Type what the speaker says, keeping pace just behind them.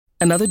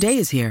Another day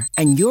is here,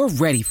 and you're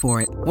ready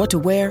for it. What to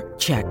wear?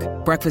 Check.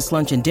 Breakfast,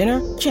 lunch, and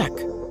dinner? Check.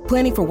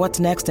 Planning for what's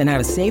next and how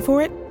to save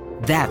for it?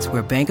 That's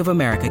where Bank of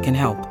America can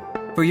help.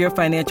 For your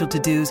financial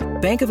to-dos,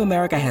 Bank of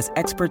America has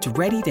experts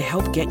ready to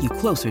help get you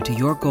closer to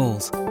your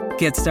goals.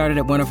 Get started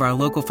at one of our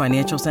local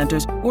financial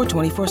centers or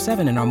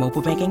 24/7 in our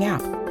mobile banking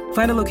app.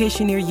 Find a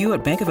location near you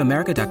at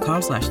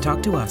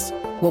bankofamerica.com/talktous.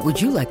 What would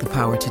you like the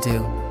power to do?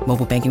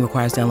 Mobile banking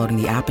requires downloading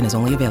the app and is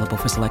only available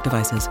for select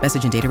devices.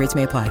 Message and data rates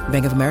may apply.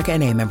 Bank of America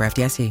N.A., member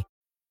FDIC.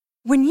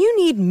 When you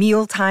need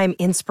mealtime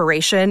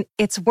inspiration,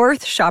 it's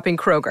worth shopping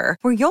Kroger,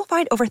 where you'll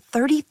find over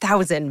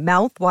 30,000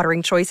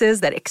 mouth-watering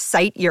choices that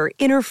excite your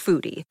inner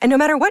foodie. And no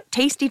matter what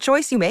tasty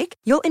choice you make,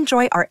 you'll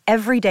enjoy our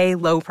everyday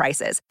low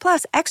prices,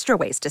 plus extra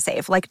ways to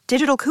save, like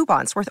digital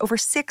coupons worth over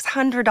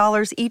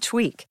 $600 each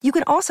week. You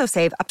can also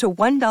save up to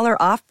 $1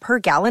 off per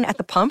gallon at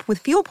the pump with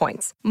fuel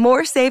points.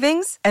 More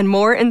savings and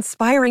more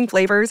inspiring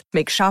flavors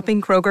make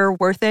shopping Kroger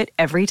worth it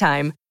every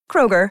time.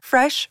 Kroger,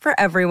 fresh for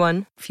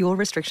everyone. Fuel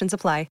restrictions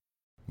apply.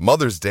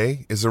 Mother's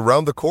Day is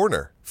around the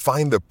corner.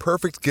 Find the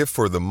perfect gift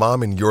for the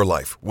mom in your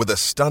life with a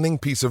stunning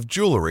piece of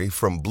jewelry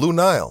from Blue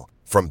Nile.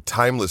 From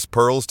timeless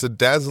pearls to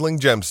dazzling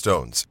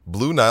gemstones,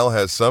 Blue Nile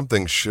has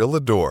something she'll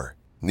adore.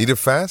 Need it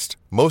fast?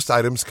 Most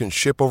items can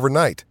ship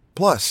overnight.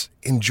 Plus,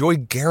 enjoy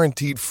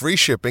guaranteed free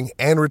shipping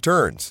and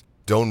returns.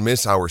 Don't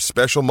miss our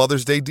special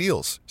Mother's Day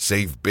deals.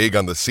 Save big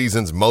on the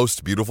season's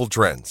most beautiful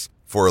trends.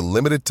 For a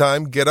limited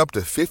time, get up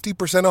to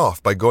 50%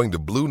 off by going to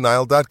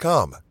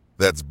BlueNile.com.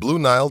 That's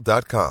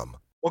BlueNile.com.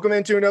 Welcome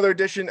into another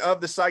edition of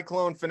the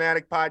Cyclone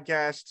Fanatic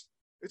Podcast.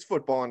 It's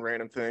football and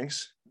random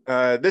things.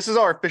 This is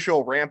our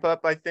official ramp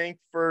up, I think,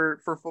 for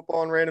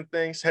football and random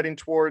things heading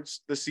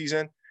towards the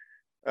season.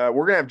 We're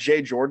going to have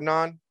Jay Jordan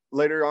on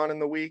later on in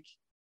the week.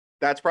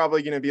 That's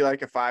probably going to be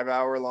like a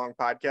 5-hour long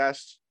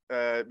podcast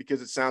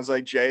because it sounds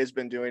like Jay has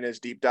been doing his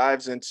deep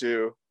dives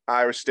into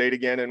Iowa State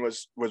again and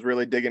was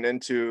really digging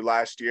into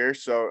last year.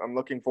 So I'm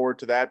looking forward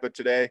to that. But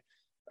today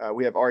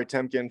we have Ari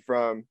Temkin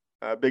from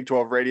Big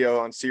 12 Radio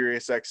on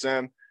Sirius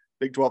XM,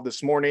 Big 12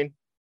 This Morning.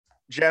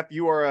 Jeff,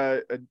 you are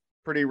a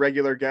pretty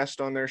regular guest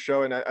on their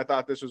show, and I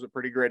thought this was a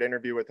pretty great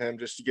interview with him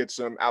just to get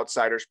some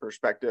outsider's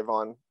perspective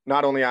on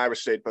not only Iowa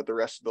State, but the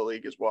rest of the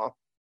league as well.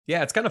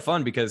 Yeah, it's kind of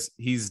fun because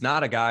he's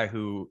not a guy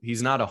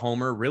he's not a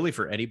homer really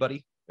for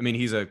anybody. I mean,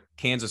 he's a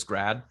Kansas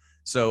grad.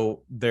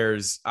 So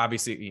there's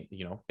obviously,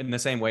 in the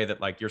same way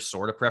that like you're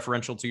sort of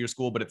preferential to your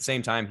school, but at the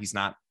same time, he's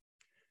not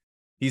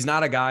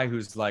a guy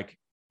who's like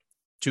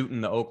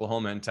tooting the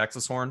Oklahoma and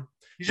Texas horn.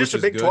 He's just a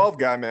Big 12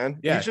 guy, man.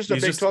 Yeah, he's just a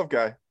Big 12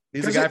 guy.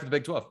 He's a guy for the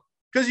Big 12.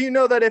 Because you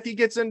know that if you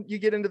get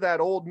into that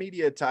old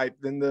media type,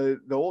 then the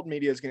old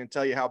media is going to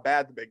tell you how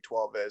bad the Big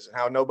 12 is and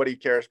how nobody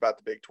cares about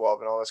the Big 12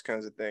 and all those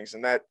kinds of things.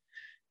 And that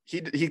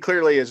he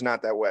clearly is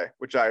not that way,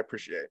 which I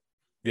appreciate.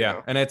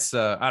 Yeah, and it's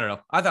I don't know.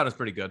 I thought it was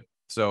pretty good.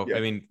 So, yeah. I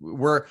mean,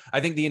 I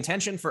think the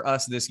intention for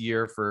us this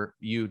year, for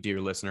you,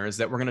 dear listener, is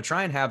that we're going to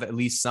try and have at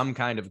least some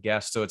kind of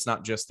guest. So it's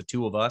not just the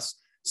two of us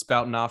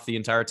spouting off the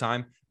entire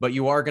time, but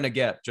you are going to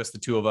get just the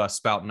two of us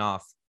spouting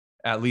off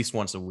at least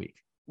once a week.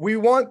 We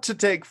want to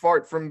take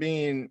fart from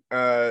being,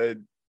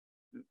 fun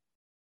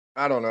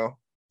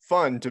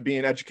to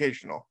being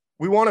educational.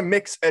 We want to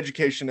mix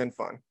education and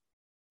fun.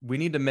 We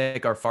need to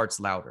make our farts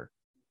louder.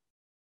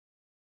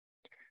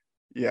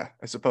 Yeah,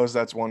 I suppose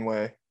that's one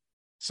way.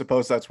 To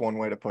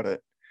put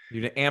it.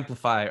 You need to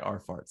amplify our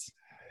farts.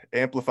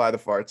 Amplify the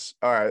farts.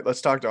 All right, let's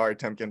talk to Ari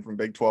Temkin from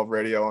Big 12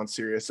 Radio on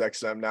Sirius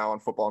XM now on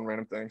Football and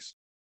Random Things.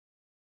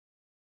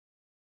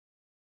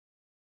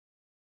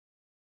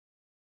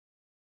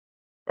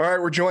 All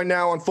right, we're joined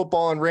now on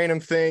Football and Random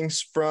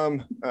Things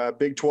from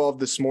Big 12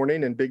 This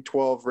Morning and Big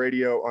 12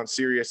 Radio on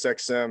Sirius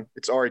XM.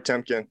 It's Ari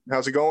Temkin.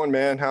 How's it going,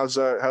 man? How's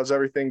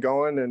everything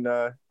going? And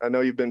I know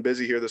you've been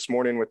busy here this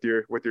morning with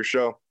your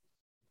show.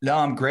 No,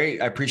 I'm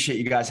great. I appreciate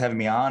you guys having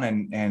me on.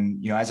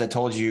 And as I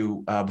told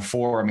you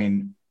before, I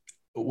mean,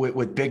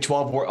 with Big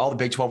 12 work, all the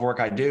Big 12 work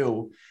I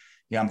do,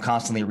 I'm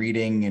constantly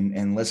reading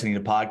and listening to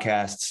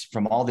podcasts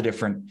from all the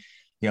different,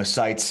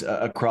 sites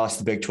across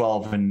the Big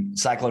 12. And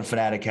Cyclone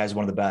Fanatic has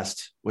one of the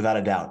best, without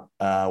a doubt,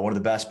 one of the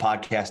best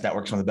podcast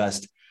networks, one of the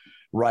best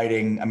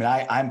writing. I mean,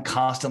 I'm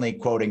constantly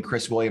quoting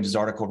Chris Williams'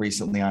 article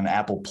recently on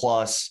Apple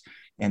Plus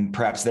and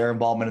perhaps their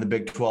involvement in the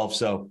Big 12.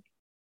 So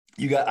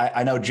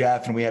I know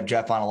Jeff, and we have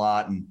Jeff on a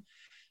lot, and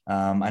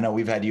I know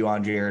we've had you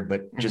on, Jared,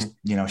 but just,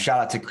 shout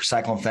out to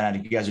Cyclone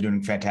Fanatic. You guys are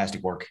doing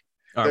fantastic work.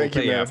 All right, we'll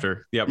pay you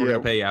after. Yeah, we're going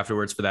to pay you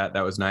afterwards for that.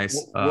 That was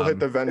nice. We'll hit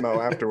the Venmo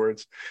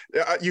afterwards.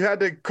 You had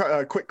to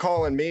quit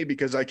calling me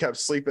because I kept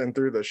sleeping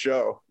through the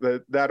show.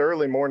 That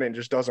early morning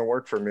just doesn't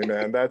work for me,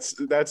 man. That's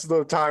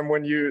the time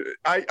when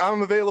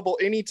I'm available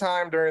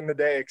anytime during the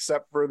day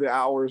except for the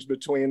hours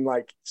between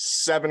like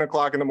 7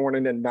 o'clock in the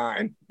morning and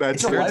 9.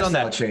 It's a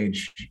lifestyle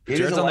change.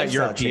 Jared's on that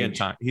European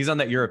time. He's on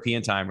that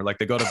European time where like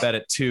they go to bed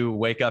at 2,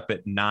 wake up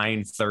at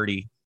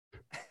 9:30.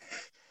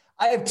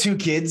 I have 2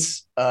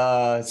 kids.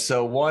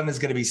 So one is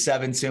going to be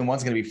 7 soon.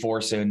 One's going to be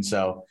 4 soon.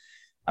 So,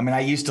 I mean,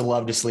 I used to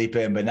love to sleep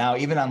in, but now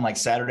even on like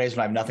Saturdays when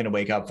I have nothing to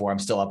wake up for, I'm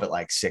still up at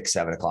like 6,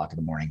 7 o'clock in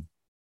the morning.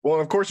 Well,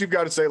 and of course, you've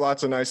got to say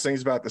lots of nice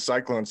things about the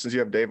Cyclones since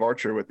you have Dave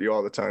Archer with you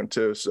all the time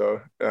too.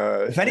 So,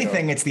 if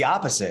anything, it's the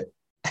opposite.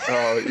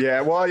 Oh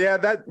yeah, well, yeah,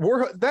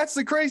 that's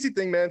the crazy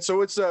thing, man.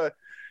 So it's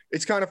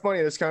kind of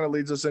funny. This kind of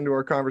leads us into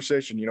our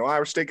conversation. You know,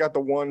 Iowa State got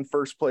the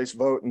first place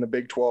vote in the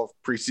Big 12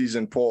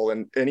 preseason poll,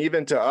 and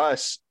even to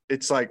us,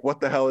 it's like, what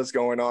the hell is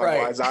going on? Right.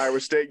 Why is Iowa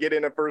State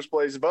getting a first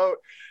place vote?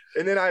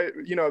 And then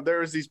there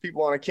was these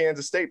people on a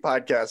Kansas State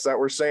podcast that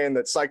were saying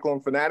that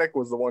Cyclone Fanatic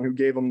was the one who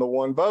gave them the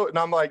one vote. And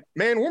I'm like,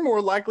 man, we're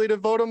more likely to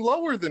vote them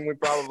lower than we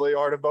probably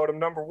are to vote them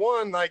number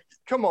one. Like,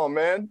 come on,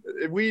 man.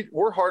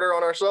 We're harder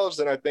on ourselves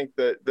than I think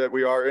that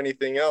we are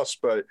anything else.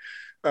 But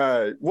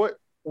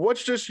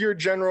what's just your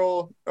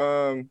general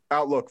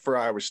outlook for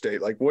Iowa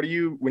State? Like, when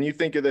you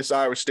think of this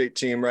Iowa State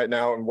team right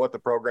now and what the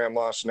program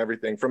lost and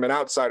everything from an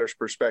outsider's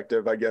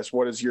perspective, I guess,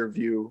 what is your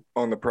view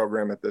on the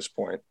program at this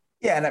point?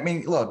 Yeah. And I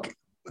mean, look,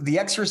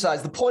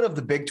 the point of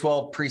the Big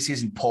 12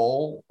 preseason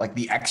poll, like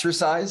the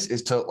exercise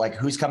is to like,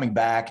 who's coming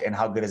back and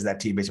how good is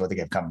that team based on what they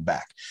get coming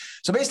back.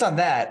 So based on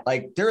that,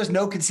 like there is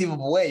no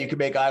conceivable way you could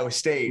make Iowa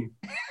State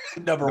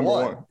number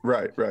one.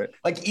 Right.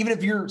 Like, even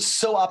if you're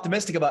so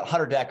optimistic about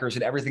Hunter Dekkers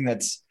and everything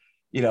that's,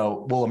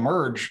 will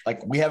emerge,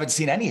 like we haven't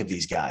seen any of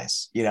these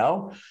guys,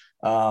 So,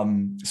 I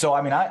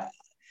mean,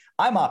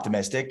 I'm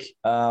optimistic.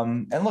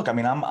 And look, I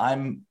mean,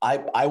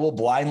 I will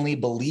blindly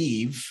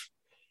believe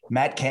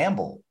Matt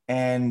Campbell.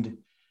 And,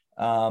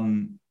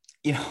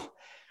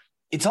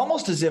 it's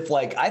almost as if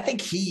like, I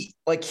think he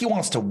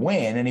wants to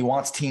win and he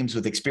wants teams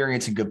with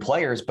experience and good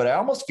players, but I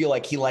almost feel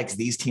like he likes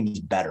these teams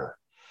better.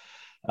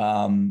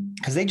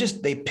 Cause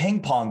they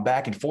ping pong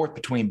back and forth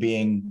between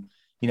being,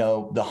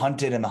 the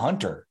hunted and the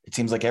hunter. It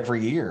seems like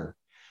every year,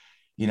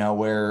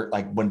 where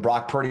like when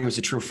Brock Purdy was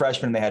a true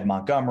freshman, they had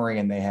Montgomery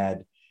and they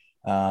had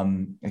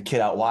a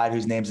kid out wide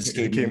whose name's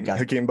escaping.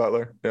 Hakeem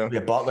Butler.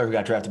 Yeah. Butler, who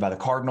got drafted by the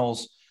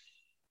Cardinals.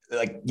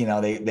 Like,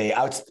 they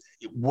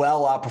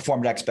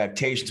outperformed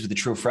expectations with the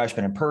true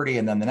freshman and Purdy.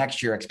 And then the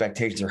next year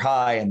expectations are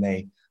high and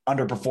they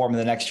underperform. And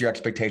the next year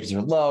expectations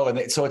are low.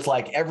 And so it's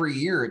like every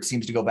year it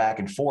seems to go back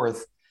and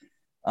forth.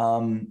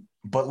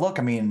 But look,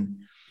 I mean,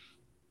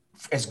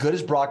 as good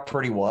as Brock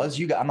Purdy was,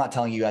 I'm not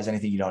telling you guys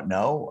anything you don't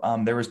know.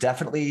 There was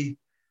definitely,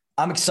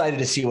 I'm excited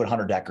to see what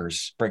Hunter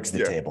Dekkers brings to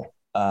the table.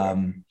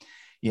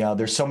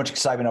 There's so much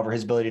excitement over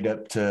his ability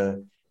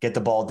to get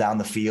the ball down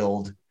the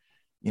field.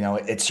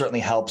 It certainly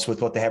helps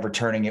with what they have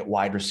returning at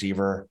wide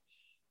receiver.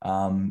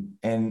 I mean,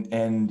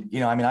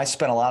 I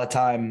spent a lot of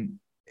time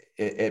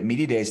at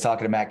media days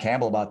talking to Matt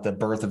Campbell about the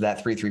birth of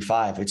that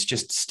 3-3-5. It's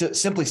just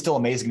simply still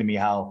amazing to me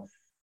how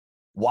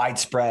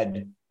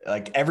widespread,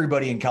 like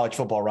everybody in college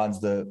football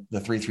runs the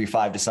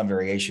 3-3-5 to some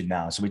variation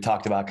now. So we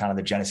talked about kind of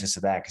the genesis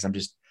of that, because I'm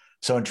just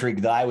so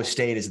intrigued that Iowa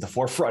State is at the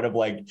forefront of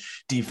like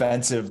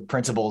defensive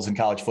principles in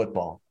college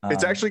football.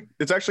 It's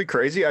actually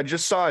crazy. I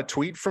just saw a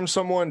tweet from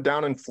someone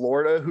down in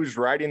Florida who's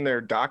writing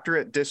their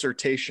doctorate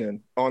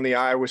dissertation on the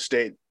Iowa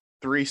State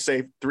three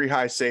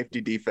high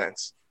safety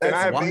defense. And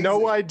I have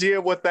no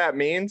idea what that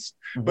means,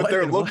 but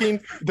they're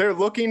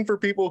looking for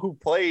people who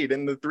played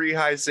in the three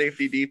high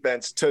safety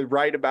defense to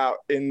write about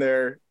in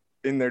their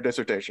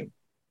dissertation.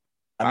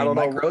 I mean,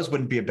 Mike Rose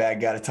wouldn't be a bad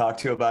guy to talk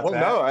to about that.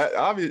 Well, no,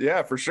 obviously,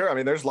 yeah, for sure. I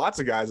mean, there's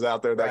lots of guys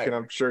out there that can,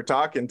 I'm sure,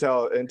 talk and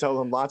tell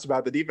them lots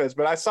about the defense.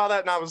 But I saw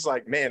that and I was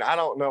like, man, I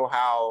don't know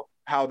how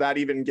that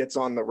even gets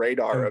on the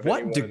radar of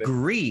what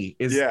anyone.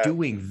 Is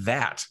doing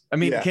that. I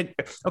mean,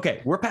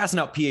 we're passing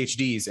out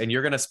PhDs and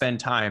you're going to spend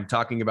time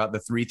talking about the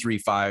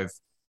 3-3-5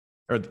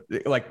 or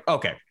like,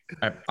 okay,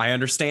 I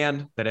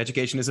understand that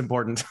education is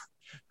important,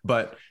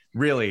 but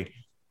really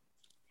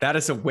that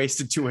is a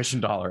wasted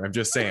tuition dollar. I'm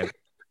just saying.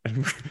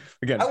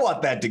 Again, I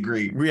want that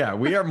degree. Yeah,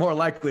 we are more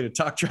likely to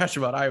talk trash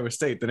about Iowa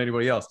State than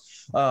anybody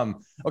else.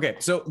 Okay,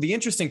 so the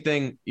interesting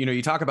thing,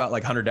 you talk about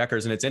like Hunter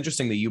Dekkers, and it's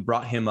interesting that you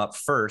brought him up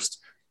first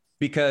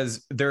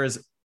because there's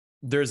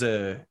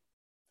a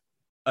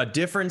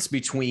difference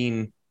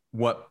between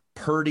what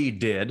Purdy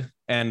did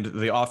and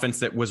the offense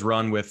that was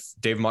run with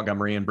David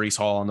Montgomery and Breece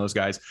Hall and those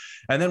guys,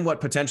 and then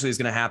what potentially is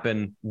going to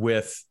happen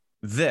with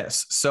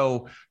this.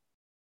 So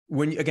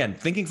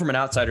thinking from an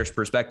outsider's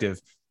perspective,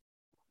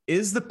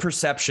 is the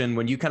perception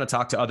when you kind of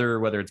talk to other,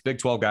 whether it's Big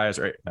 12 guys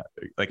or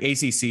like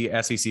ACC,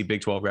 SEC,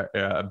 Big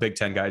 12, Big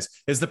 10 guys,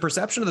 is the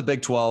perception of the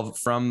Big 12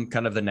 from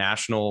kind of the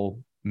national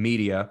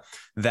media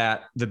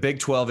that the Big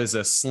 12 is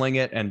a sling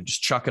it and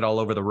just chuck it all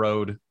over the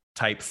road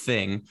type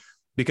thing?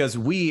 Because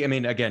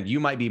you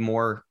might be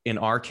more in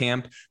our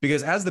camp,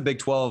 because as the Big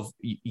 12,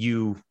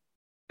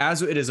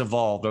 as it has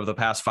evolved over the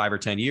past 5 or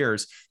 10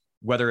 years,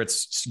 whether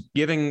it's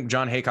giving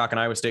John Haycock and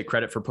Iowa State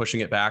credit for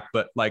pushing it back,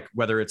 but like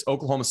whether it's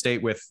Oklahoma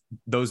State with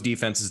those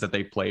defenses that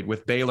they played,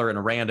 with Baylor and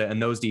Aranda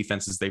and those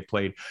defenses they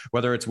played,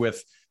 whether it's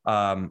with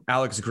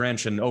Alex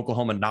Grinch and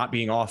Oklahoma not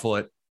being awful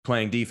at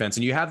playing defense.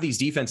 And you have these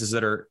defenses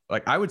that are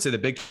like, I would say the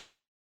Big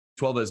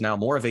 12 is now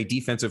more of a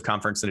defensive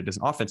conference than it is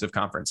an offensive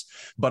conference.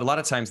 But a lot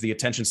of times the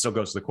attention still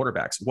goes to the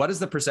quarterbacks. What is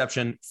the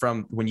perception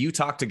from when you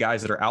talk to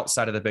guys that are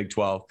outside of the Big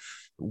 12?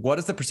 What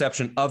is the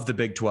perception of the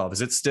Big 12?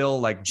 Is it still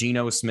like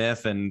Geno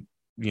Smith and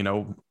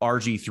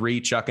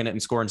RG3 chucking it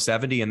and scoring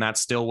 70, and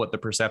that's still what the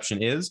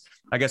perception is.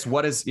 I guess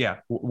what is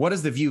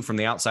the view from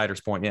the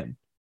outsider's point in?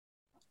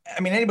 I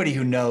mean, anybody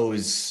who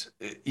knows,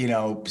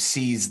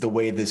 sees the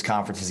way this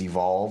conference has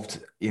evolved.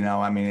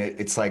 I mean,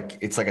 it's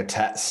like a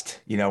test,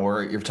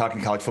 where you're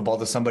talking college football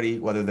to somebody,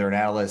 whether they're an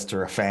analyst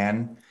or a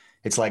fan.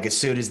 It's like as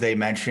soon as they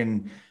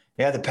mention,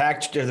 the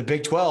Pac or the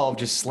Big 12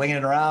 just slinging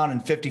it around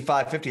and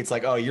 55-50, it's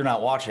like, oh, you're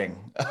not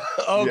watching.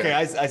 Okay, yeah.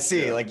 I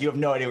see. Yeah. Like you have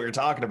no idea what you're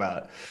talking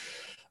about.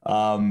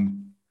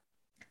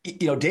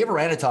 Dave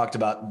Aranda talked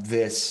about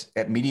this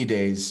at Media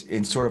Days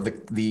in sort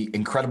of the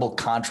incredible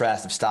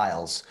contrast of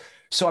styles.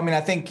 So, I mean,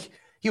 I think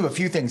you have a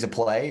few things at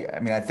play. I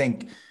mean, I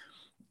think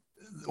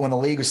when the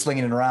league was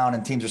slinging it around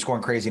and teams are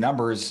scoring crazy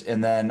numbers,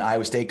 and then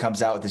Iowa State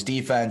comes out with this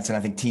defense, and I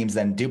think teams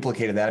then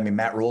duplicated that. I mean,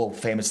 Matt Rhule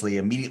famously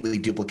immediately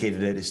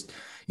duplicated it,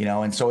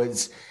 and so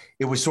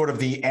it was sort of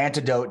the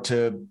antidote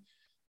to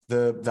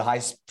the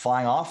high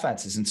flying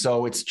offenses. And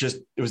so it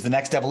was the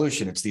next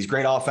evolution. It's these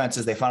great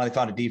offenses. They finally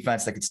found a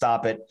defense that could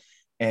stop it.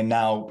 And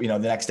now, the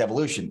next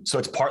evolution. So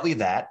it's partly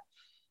that.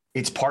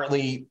 It's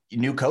partly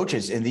new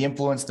coaches and the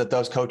influence that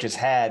those coaches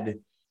had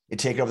in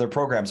taking over their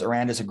programs.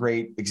 Aranda is a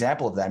great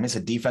example of that. I mean, it's a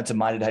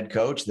defensive-minded head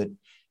coach that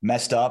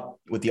messed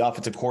up with the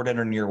offensive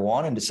coordinator in year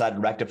one and decided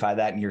to rectify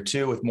that in year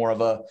two with more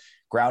of a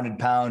ground and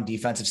pound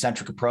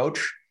defensive-centric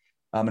approach.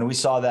 And we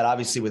saw that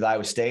obviously with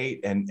Iowa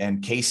State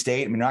and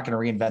K-State. I mean, you're not going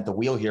to reinvent the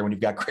wheel here when you've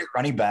got great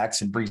running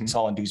backs and Breece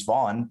Hall and Deuce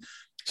Vaughn.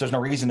 So there's no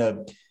reason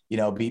to,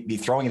 be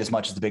throwing it as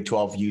much as the Big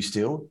 12 used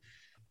to.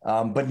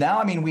 But now,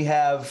 I mean, we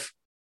have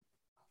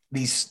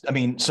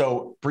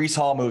so Breece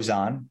Hall moves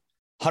on.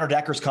 Hunter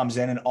Deckers comes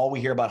in, and all we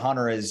hear about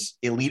Hunter is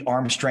elite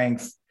arm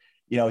strength.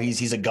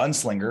 He's a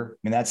gunslinger. I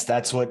mean,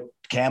 that's what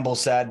Campbell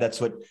said. That's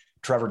what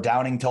Trevor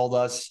Downing told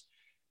us.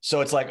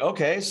 So it's like,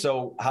 okay,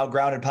 so how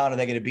ground and pound are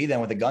they going to be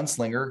then with a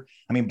gunslinger?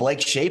 I mean, Blake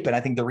Shapen,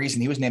 I think the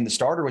reason he was named the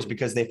starter was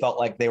because they felt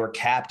like they were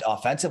capped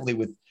offensively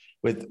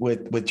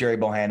with Jerry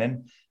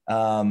Bohannon.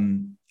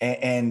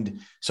 And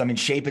so, I mean,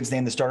 Shapen's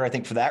named the starter, I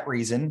think, for that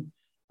reason.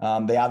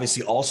 They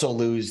obviously also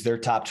lose their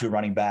top two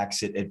running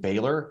backs at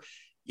Baylor.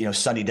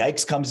 Sonny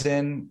Dykes comes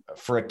in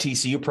for a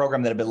TCU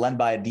program that had been led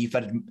by a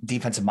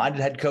defensive-minded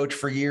head coach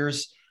for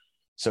years.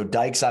 So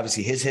Dykes,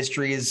 obviously, his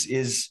history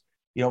is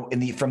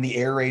from the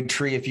air raid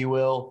tree, if you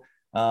will.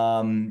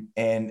 And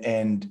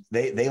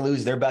they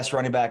lose their best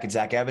running back at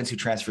Zach Evans, who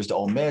transfers to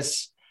Ole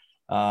Miss.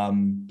 I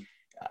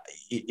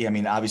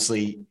mean,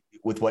 obviously,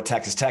 with what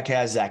Texas Tech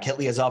has, Zach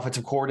Hitley as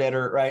offensive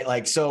coordinator, right?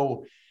 Like,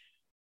 so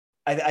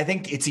I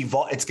think it's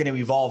going to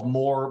evolve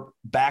more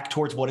back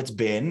towards what it's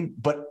been,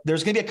 but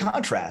there's going to be a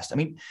contrast. I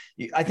mean,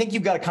 I think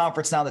you've got a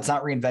conference now that's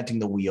not reinventing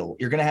the wheel.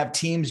 You're going to have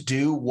teams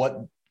do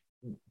what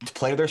to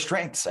play to their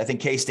strengths. I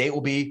think K-State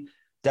will be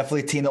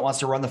definitely a team that wants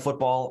to run the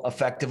football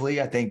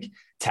effectively. I think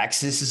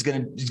Texas is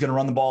going to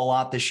run the ball a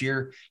lot this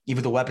year, even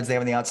with the weapons they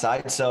have on the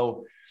outside.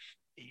 So,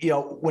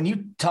 when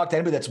you talk to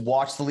anybody that's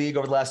watched the league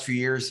over the last few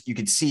years, you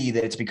can see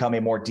that it's become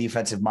a more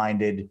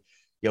defensive-minded,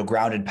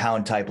 ground and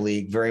pound type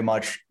league, very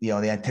much, the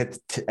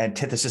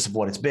antithesis of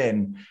what it's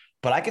been.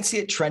 But I could see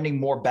it trending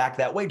more back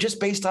that way just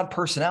based on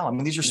personnel. I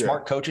mean, these are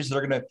smart coaches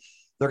that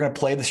they're going to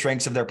play the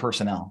strengths of their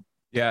personnel.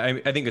 Yeah,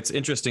 I think it's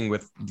interesting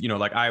with,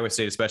 like Iowa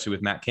State, especially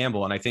with Matt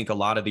Campbell. And I think a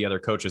lot of the other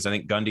coaches, I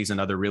think Gundy's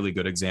another really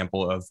good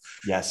example of,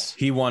 yes,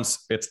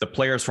 it's the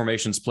players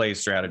formations play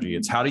strategy.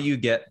 It's how do you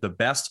get the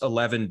best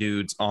 11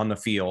 dudes on the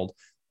field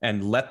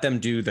and let them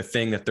do the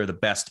thing that they're the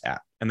best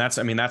at. And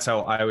that's how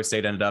Iowa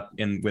State ended up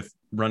with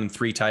running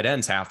 3 tight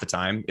ends half the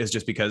time, is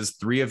just because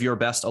 3 of your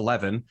best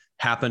 11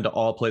 happen to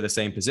all play the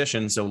same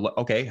position. So,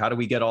 okay, how do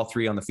we get all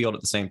 3 on the field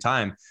at the same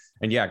time?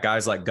 And yeah,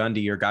 guys like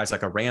Gundy or guys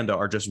like Aranda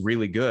are just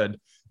really good.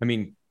 I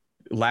mean,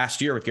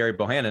 last year with Gary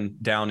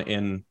Bohannon down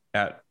in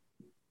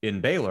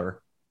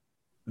Baylor,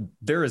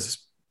 their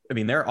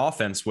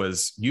offense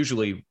was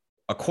usually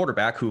a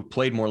quarterback who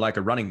played more like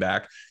a running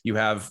back. You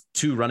have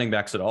 2 running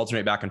backs that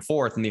alternate back and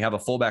forth, and you have a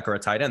fullback or a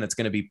tight end that's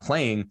going to be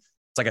playing.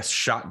 It's like a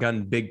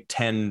shotgun Big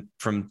Ten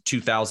from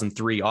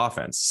 2003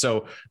 offense.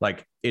 So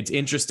like, it's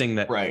interesting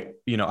that, right.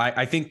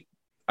 I think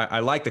I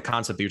like the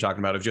concept that you're talking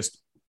about of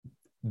just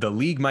the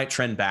league might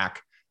trend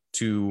back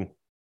to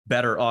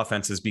better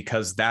offenses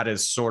because that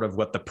is sort of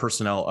what the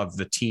personnel of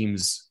the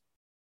teams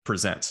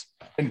presents.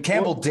 And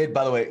Campbell did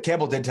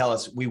tell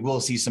us we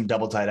will see some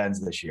double tight ends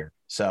this year.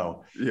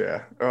 So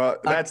yeah,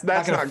 that's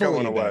not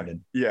going away.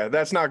 Abandoned. Yeah,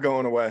 that's not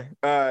going away.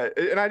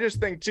 And I just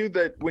think too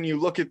that when you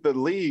look at the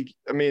league,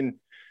 I mean,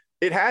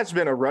 it has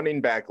been a running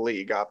back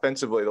league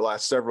offensively the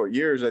last several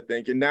years, I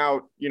think. And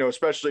now,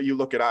 especially you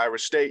look at Iowa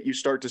State, you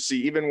start to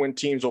see, even when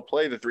teams will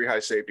play the 3 high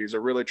safeties or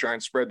really try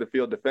and spread the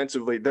field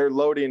defensively, they're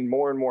loading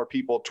more and more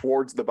people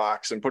towards the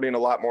box and putting a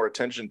lot more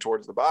attention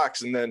towards the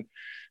box. And then,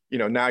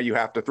 now you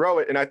have to throw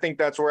it. And I think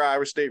that's where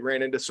Iowa State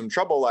ran into some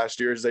trouble last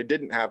year, is they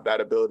didn't have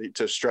that ability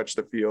to stretch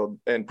the field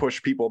and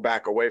push people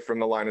back away from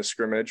the line of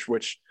scrimmage,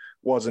 which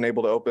wasn't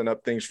able to open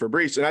up things for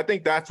Breece. And I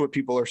think that's what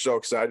people are so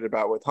excited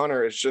about with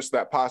Hunter, is just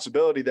that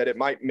possibility that it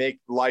might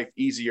make life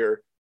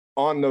easier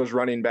on those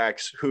running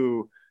backs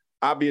who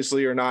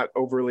obviously are not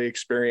overly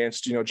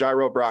experienced. You know,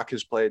 Gyro Brock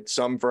has played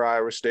some for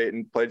Iowa State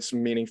and played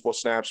some meaningful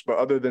snaps, but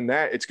other than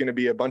that, it's going to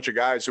be a bunch of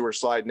guys who are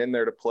sliding in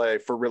there to play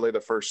for really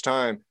the first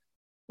time.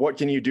 What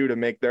can you do to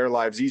make their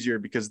lives easier?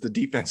 Because the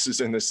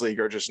defenses in this league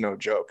are just no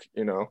joke,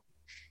 you know?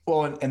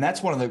 Well, and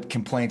that's one of the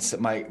complaints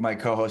that my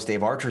co-host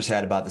Dave Archer's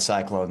had about the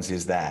Cyclones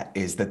is that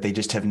they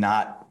just have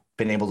not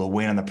been able to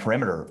win on the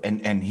perimeter.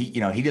 And he,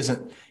 you know, he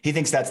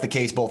thinks that's the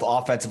case both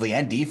offensively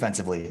and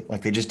defensively.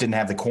 Like they just didn't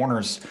have the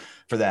corners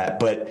for that.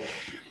 But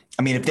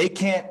I mean, if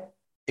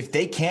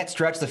they can't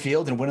stretch the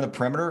field and win on the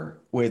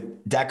perimeter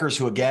with Deckers,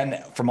 who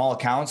again, from all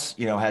accounts,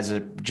 you know, has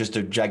just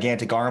a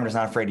gigantic arm and is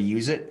not afraid to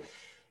use it,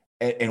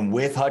 and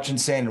with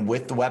Hutchinson and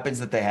with the weapons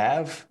that they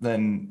have,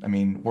 then, I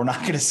mean, we're not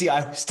going to see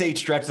Iowa State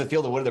stretch the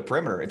field and win the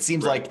perimeter. It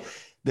seems like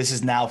this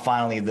is now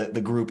finally the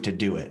group to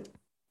do it.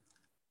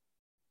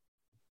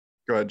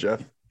 Go ahead,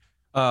 Jeff.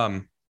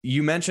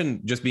 You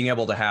mentioned just being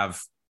able to have,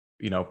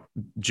 you know,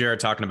 Jared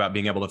talking about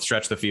being able to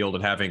stretch the field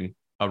and having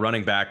a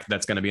running back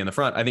that's going to be in the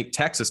front. I think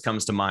Texas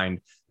comes to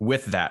mind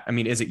with that. I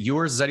mean, is it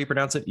Ewers? Is that how you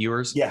pronounce it?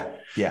 Ewers? Yeah.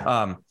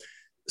 Yeah.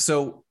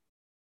 So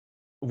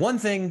one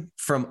thing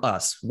from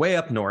us way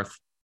up north,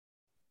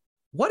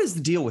 what is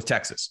the deal with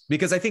Texas?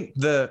 Because I think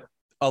you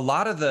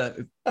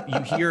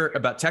hear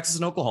about Texas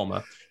and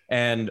Oklahoma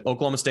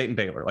State and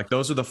Baylor. Like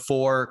those are the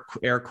 4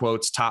 air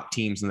quotes top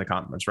teams in the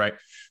conference, right?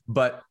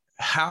 But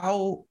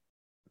how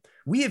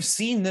we have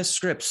seen this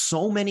script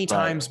so many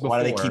times before.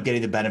 Why do they keep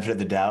getting the benefit of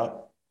the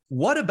doubt?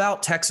 What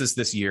about Texas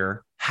this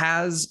year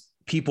has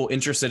people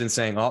interested in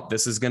saying, oh,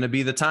 this is going to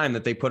be the time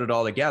that they put it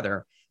all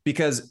together?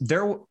 Because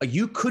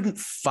you couldn't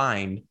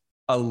find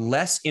a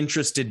less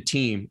interested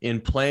team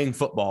in playing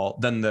football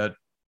than the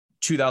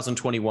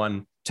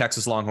 2021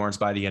 Texas Longhorns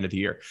by the end of the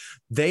year.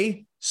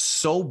 They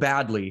so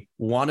badly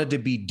wanted to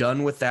be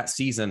done with that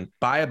season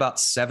by about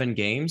 7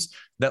 games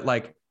that,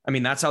 like, I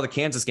mean, that's how the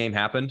Kansas game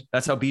happened.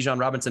 That's how Bijan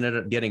Robinson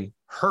ended up getting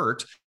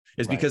hurt,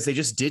 is because they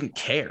just didn't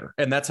care.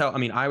 And that's how, I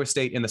mean, Iowa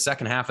State in the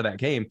second half of that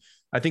game,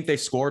 I think they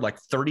scored like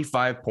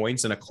 35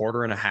 points in a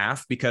quarter and a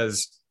half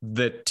because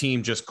the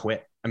team just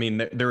quit. I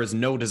mean, there is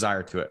no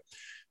desire to it.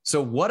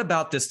 So what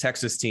about this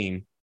Texas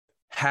team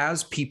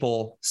has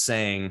people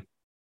saying,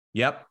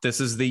 yep,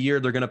 this is the year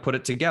they're going to put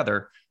it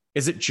together?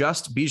 Is it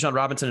just Bijan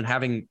Robinson and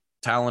having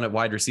talent at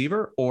wide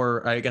receiver?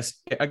 Or I guess,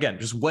 again,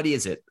 just what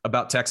is it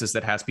about Texas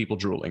that has people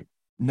drooling?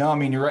 No, I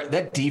mean, you're right.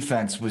 That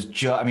defense was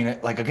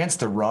like against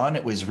the run,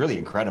 it was really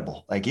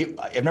incredible. Like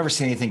I've never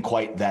seen anything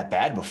quite that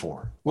bad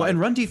before. Well, and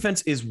run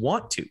defense is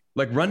want to.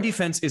 Like run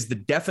defense is the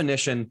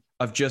definition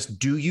of just,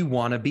 do you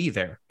want to be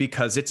there?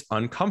 Because it's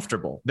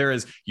uncomfortable.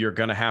 You're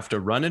going to have to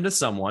run into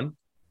someone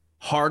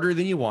harder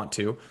than you want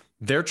to.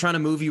 They're trying to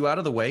move you out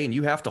of the way and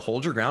you have to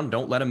hold your ground.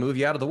 Don't let them move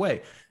you out of the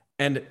way.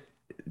 And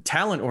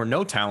talent or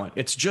no talent,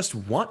 it's just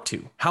want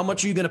to. How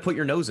much are you going to put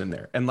your nose in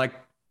there? And like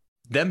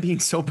them being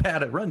so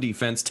bad at run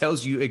defense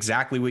tells you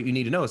exactly what you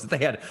need to know, is that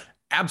they had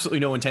absolutely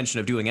no intention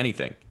of doing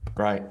anything.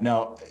 Right.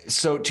 No.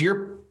 So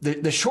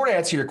the short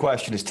answer to your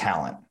question is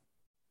talent,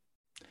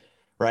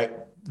 right?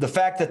 The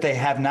fact that they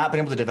have not been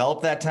able to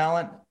develop that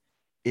talent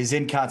is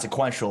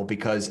inconsequential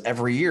because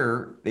every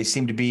year they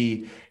seem to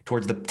be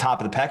towards the top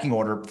of the pecking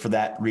order for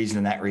that reason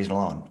and that reason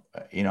alone.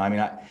 You know, I mean,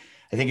 I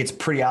think it's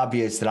pretty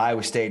obvious that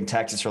Iowa State and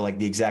Texas are like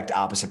the exact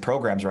opposite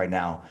programs right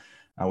now.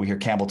 We hear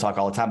Campbell talk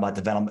all the time about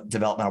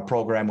developmental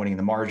program, winning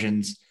the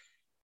margins.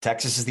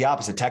 Texas is the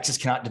opposite. Texas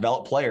cannot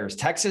develop players.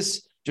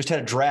 Texas just had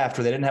a draft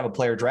where they didn't have a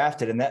player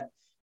drafted. And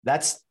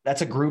that's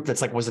a group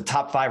that's like was a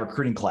top 5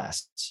 recruiting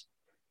class.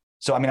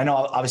 So, I mean, I know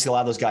obviously a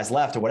lot of those guys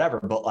left or whatever,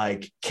 but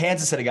like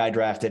Kansas had a guy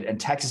drafted and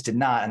Texas did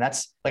not. And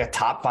that's like a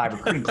top 5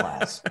 recruiting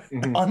class.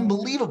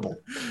 Unbelievable.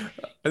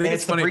 I think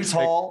it's funny. Brees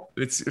Hall.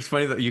 It's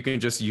funny that you can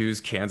just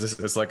use Kansas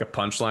as like a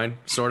punchline,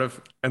 sort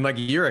of. And like,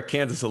 you're a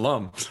Kansas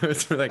alum. So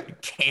it's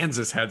like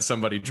Kansas had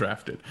somebody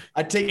drafted.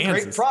 I take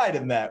great pride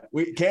in that.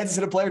 Kansas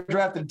had a player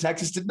drafted and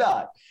Texas did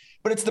not.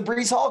 But it's the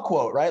Brees Hall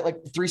quote, right?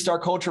 Like the 3-star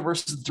culture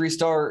versus the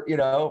 3-star,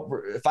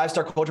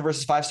 5-star culture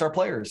versus 5-star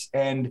players.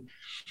 And,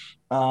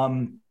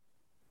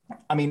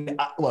 I mean,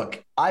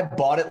 look, I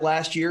bought it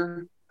last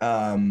year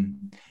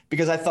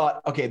because I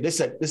thought, okay,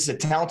 this is a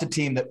talented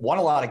team that won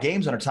a lot of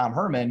games under Tom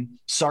Herman.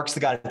 Sark's the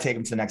guy to take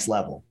them to the next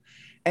level.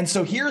 And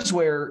so here's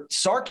where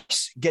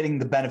Sark's getting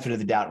the benefit of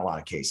the doubt in a lot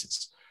of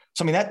cases.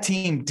 So, I mean, that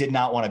team did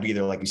not want to be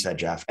there, like you said,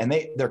 Jeff. And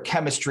their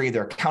chemistry,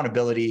 their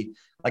accountability,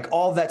 like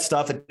all of that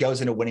stuff that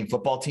goes into winning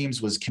football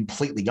teams was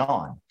completely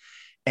gone.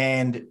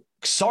 And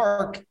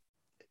Sark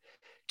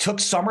took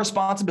some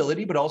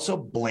responsibility, but also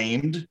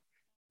blamed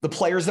the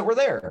players that were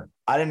there.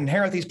 I didn't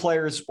inherit these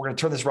players. We're going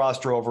to turn this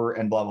roster over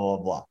and blah, blah,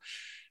 blah,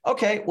 blah.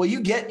 Okay. Well, you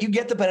get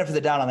the benefit of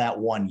the doubt on that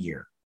 1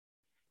 year,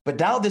 but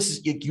now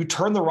you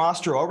turn the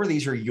roster over.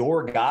 These are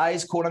your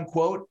guys, quote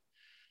unquote.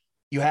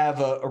 You have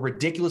a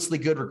ridiculously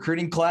good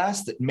recruiting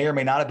class that may or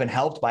may not have been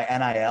helped by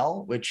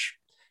NIL, which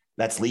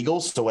that's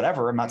legal. So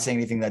whatever, I'm not saying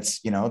anything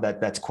that's,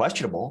 that's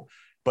questionable,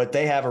 but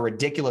they have a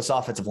ridiculous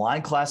offensive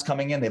line class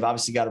coming in. They've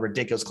obviously got a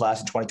ridiculous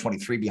class in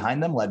 2023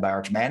 behind them, led by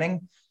Arch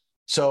Manning.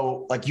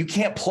 So like, you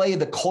can't play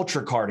the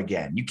culture card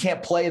again. You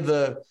can't play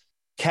the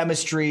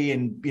chemistry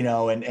and,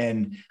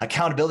 and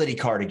accountability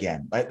card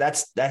again.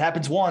 That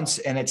happens once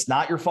and it's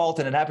not your fault.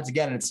 And it happens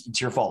again and it's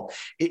your fault.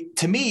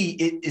 To me,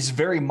 it is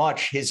very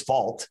much his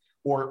fault,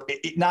 or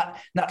not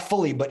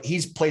fully, but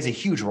plays a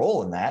huge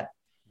role in that.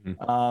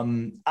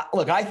 Mm-hmm.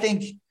 Look, I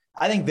think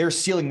their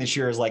ceiling this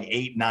year is like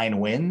 8-9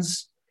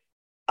 wins.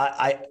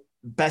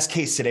 Best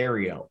case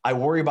scenario. I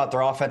worry about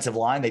their offensive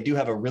line. They do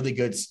have a really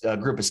good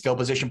group of skill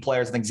position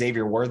players. I think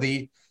Xavier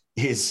Worthy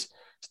is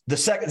the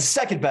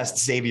second best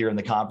Xavier in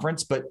the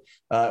conference, but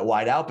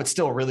wide out, but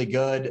still really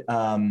good.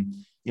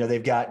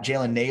 They've got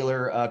Jalen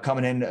Naylor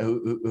coming in,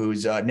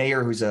 who's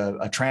Nair, who's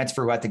a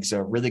transfer, who I think is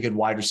a really good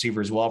wide receiver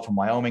as well from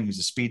Wyoming, who's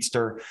a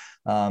speedster.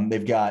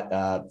 They've got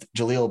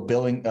Jaleel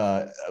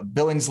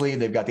Billingsley.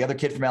 They've got the other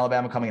kid from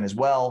Alabama coming in as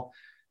well,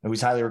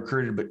 who's highly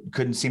recruited, but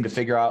couldn't seem to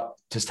figure out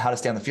just how to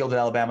stay on the field at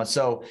Alabama.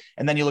 So,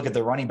 and then you look at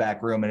the running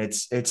back room and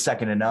it's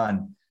second to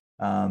none.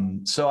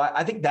 So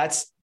I think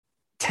that's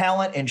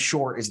talent and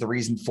short is the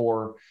reason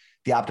for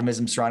the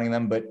optimism surrounding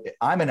them. But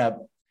I'm in a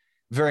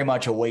very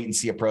much a wait and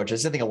see approach. I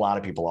think a lot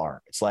of people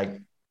are. It's like,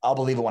 I'll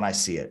believe it when I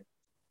see it.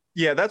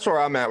 Yeah, that's where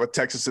I'm at with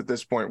Texas at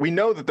this point. We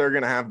know that they're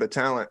going to have the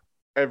talent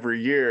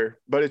every year,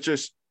 but it's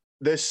just,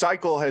 this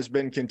cycle has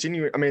been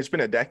continuing. I mean, it's been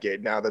a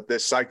decade now that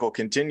this cycle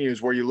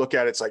continues, where you look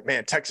at it, it's like,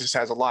 man, Texas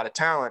has a lot of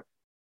talent,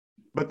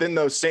 but then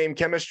those same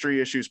chemistry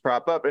issues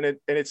prop up. And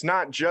it's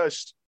not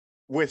just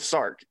with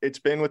Sark. It's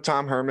been with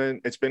Tom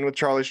Herman. It's been with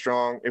Charlie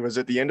Strong. It was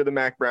at the end of the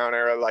Mac Brown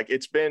era. Like,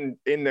 it's been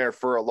in there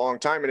for a long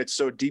time, and it's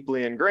so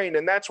deeply ingrained.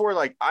 And that's where,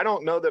 like, I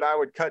don't know that I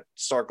would cut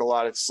Sark a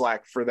lot of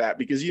slack for that,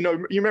 because,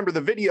 you remember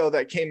the video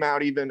that came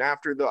out even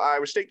after the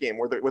Iowa State game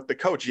with the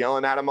coach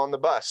yelling at him on the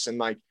bus. And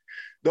like,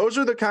 those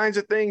are the kinds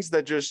of things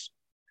that just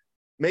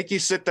make you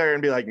sit there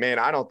and be like, man,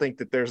 I don't think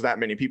that there's that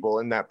many people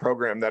in that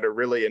program that are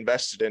really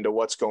invested into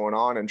what's going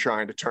on and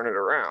trying to turn it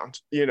around,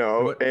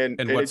 and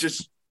it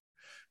just,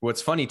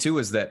 what's funny too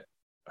is that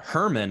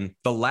Herman,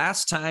 the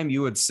last time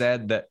you had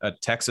said that a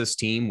Texas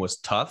team was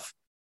tough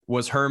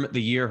was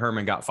the year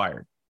Herman got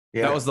fired.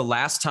 Yeah. That was the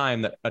last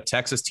time that a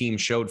Texas team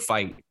showed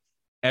fight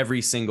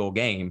every single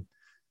game,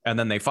 and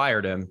then they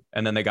fired him,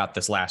 and then they got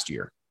this last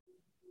year,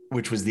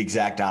 which was the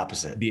exact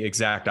opposite.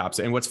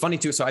 And what's funny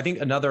too, so I think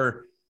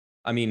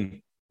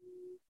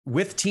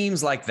with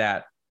teams like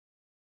that,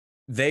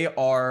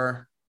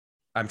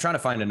 I'm trying to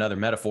find another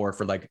metaphor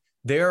for, like,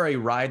 they're a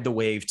ride the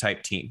wave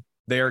type team.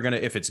 They are going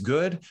to, if it's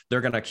good,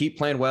 they're going to keep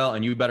playing well,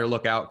 and you better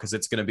look out, because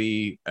it's going to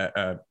be,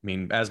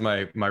 as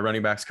my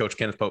running backs coach,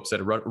 Kenneth Pope,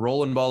 said, a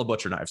rolling ball of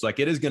butcher knives. Like,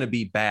 it is going to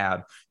be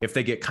bad if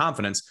they get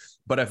confidence,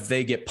 but if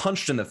they get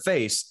punched in the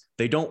face,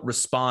 they don't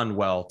respond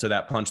well to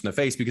that punch in the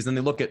face, because then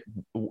they look at,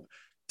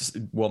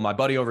 well, my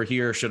buddy over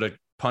here should have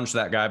punched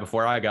that guy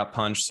before I got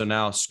punched, so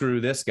now screw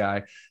this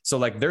guy. So,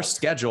 like, their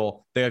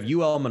schedule, they have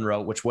UL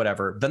Monroe, which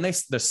whatever. Then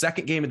the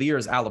second game of the year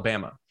is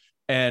Alabama.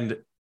 And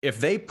if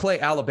they play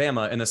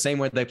Alabama in the same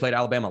way they played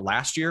Alabama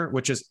last year,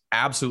 which is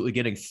absolutely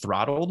getting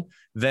throttled,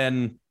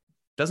 then it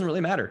doesn't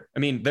really matter. I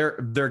mean,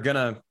 they're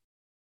gonna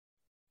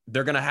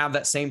have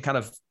that same kind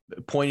of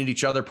point at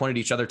each other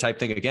type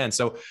thing again.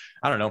 So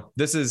I don't know.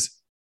 This is,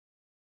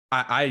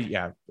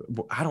 I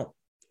don't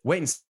wait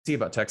and see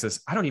about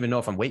Texas. I don't even know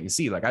if I'm wait and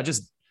see. Like,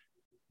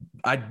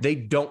 they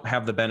don't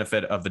have the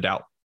benefit of the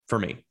doubt for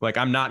me. Like,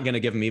 I'm not going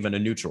to give them even a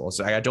neutral.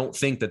 So I don't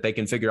think that they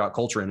can figure out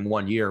culture in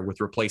 1 year with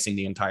replacing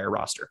the entire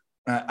roster.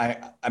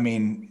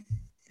 I'm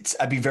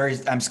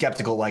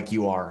skeptical like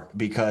you are,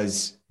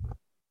 because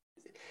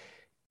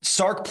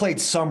Sark played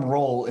some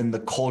role in the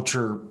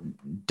culture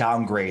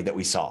downgrade that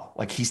we saw.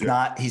 Like, he's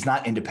not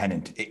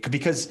independent,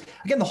 because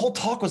again, the whole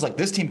talk was like,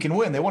 this team can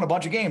win. They won a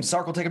bunch of games.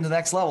 Sark will take them to the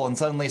next level. And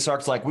suddenly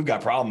Sark's like, we've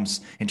got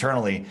problems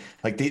internally.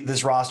 Like,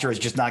 this roster is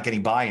just not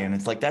getting buy-in.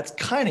 It's like, that's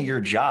kind of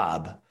your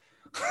job.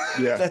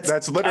 Yeah.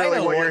 that's literally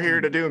what you're here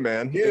to do,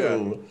 man.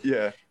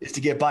 Yeah. Is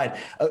to get buy-in.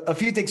 A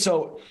few things.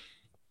 So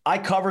I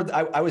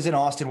was in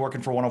Austin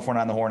working for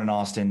 104.9 The Horn in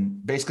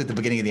Austin, basically at the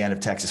beginning of the end of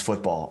Texas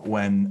football,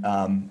 when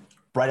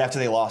right after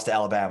they lost to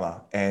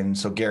Alabama. And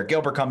so Garrett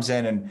Gilbert comes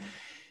in, and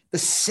the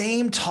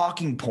same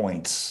talking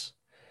points.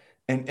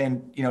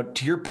 And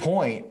to your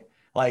point,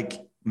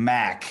 like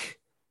Mac,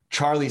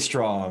 Charlie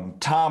Strong,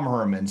 Tom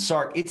Herman,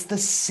 Sark, it's the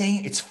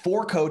same. It's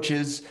four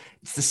coaches.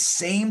 It's the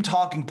same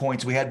talking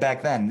points we had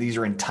back then. These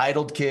are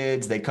entitled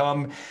kids. They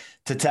come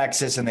to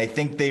Texas and they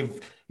think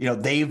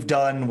they've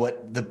done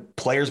what the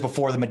players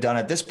before them had done.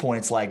 At this point,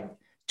 it's like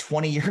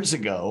 20 years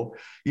ago,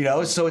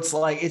 so it's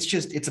like,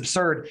 it's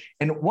absurd.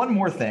 And one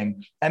more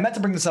thing, I meant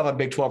to bring this up on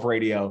Big 12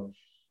 radio.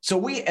 So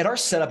we, at our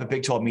setup at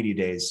Big 12 Media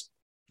Days,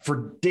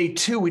 for day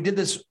two, we did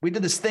this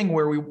thing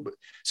where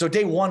so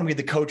day one, we had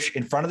the coach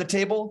in front of the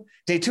table.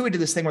 Day two, we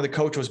did this thing where the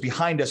coach was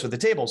behind us with the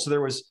table. So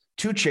there was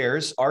two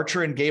chairs,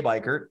 Archer and Gabe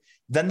Eichert,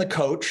 then the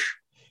coach,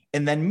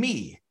 and then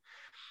me.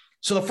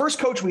 So the first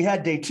coach we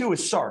had day two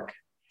is Sark.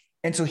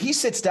 And so he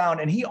sits down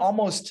and he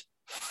almost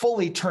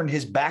fully turned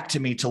his back to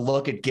me to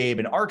look at Gabe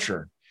and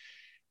Archer.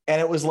 And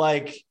it was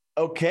like,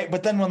 okay.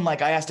 But then when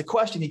like I asked a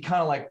question, he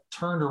kind of like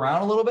turned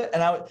around a little bit.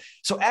 And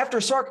so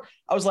after Sark,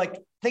 I was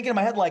like thinking in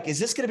my head, like, is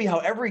this going to be how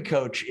every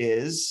coach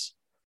is?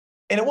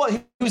 And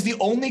he was the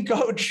only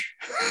coach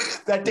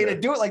that day to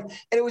do it. Like, and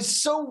it was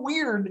so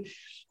weird.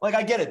 Like,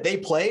 I get it. They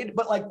played,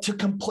 but like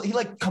he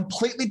like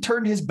completely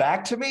turned his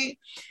back to me.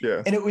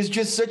 Yeah. And it was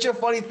just such a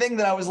funny thing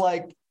that I was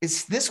like,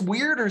 is this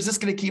weird or is this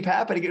going to keep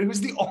happening? It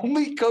was the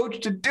only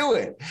coach to do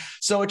it.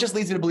 So it just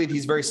leads me to believe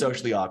he's very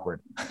socially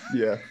awkward.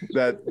 Yeah,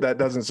 that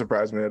doesn't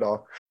surprise me at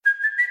all.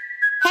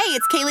 Hey,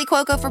 it's Kaylee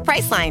Cuoco for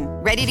Priceline.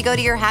 Ready to go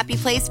to your happy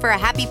place for a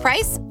happy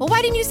price? Well,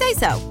 why didn't you say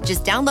so?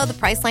 Just download the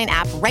Priceline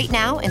app right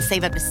now and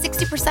save up to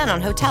 60%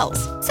 on hotels.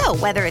 So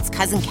whether it's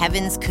Cousin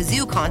Kevin's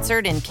Kazoo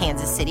Concert in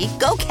Kansas City,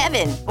 go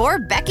Kevin, or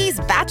Becky's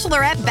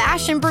Bachelorette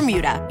Bash in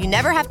Bermuda, you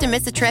never have to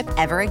miss a trip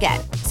ever again.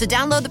 So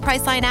download the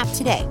Priceline app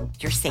today.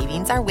 Your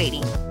savings are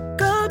waiting.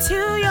 Go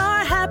to your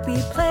happy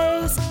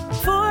place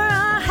for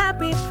a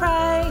happy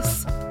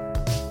price.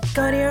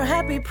 Go to your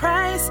happy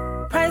price,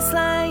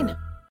 Priceline.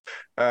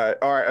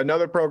 All right,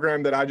 another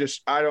program that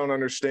I don't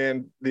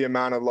understand the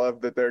amount of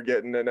love that they're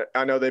getting, and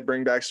I know they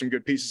bring back some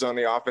good pieces on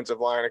the offensive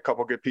line, a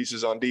couple good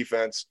pieces on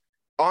defense.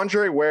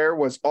 Andre Ware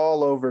was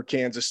all over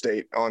Kansas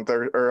State on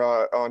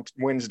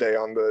Wednesday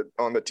on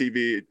the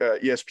TV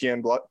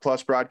ESPN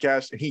Plus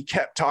broadcast, and he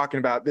kept talking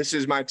about, this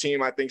is my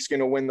team, I think is going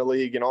to win the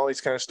league and all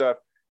these kind of stuff.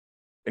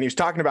 And he was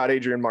talking about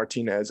Adrian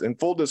Martinez. And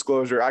full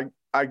disclosure,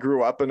 I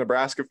grew up a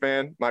Nebraska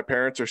fan. My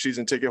parents are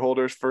season ticket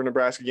holders for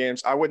Nebraska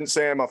games. I wouldn't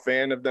say I'm a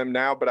fan of them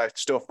now, but I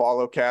still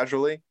follow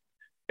casually.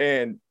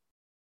 And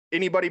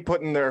anybody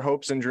putting their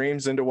hopes and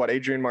dreams into what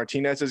Adrian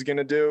Martinez is going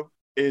to do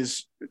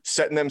is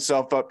setting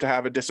themselves up to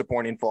have a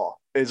disappointing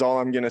fall, is all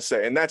I'm going to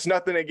say. And that's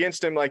nothing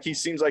against him. Like, he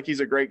seems like he's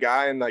a great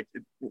guy. And like,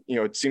 you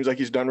know, it seems like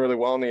he's done really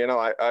well in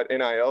the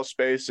NIL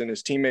space, and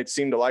his teammates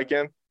seem to like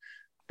him.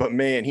 But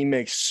man, he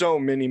makes so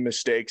many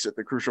mistakes at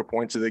the crucial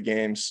points of the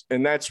games.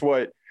 And that's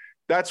what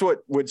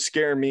would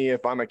scare me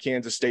if I'm a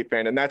Kansas State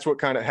fan. And that's what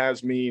kind of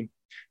has me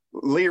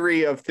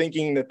leery of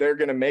thinking that they're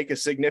going to make a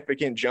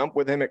significant jump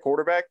with him at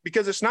quarterback,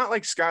 because it's not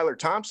like Skylar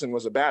Thompson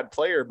was a bad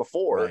player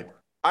before. Right.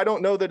 I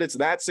don't know that it's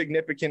that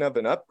significant of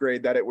an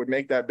upgrade that it would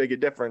make that big a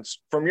difference.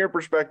 From your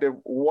perspective,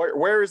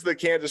 where is the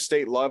Kansas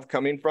State love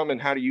coming from,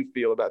 and how do you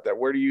feel about that?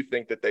 Where do you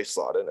think that they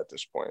slot in at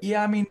this point?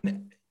 Yeah, I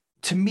mean,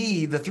 to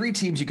me, the three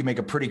teams you can make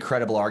a pretty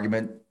credible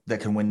argument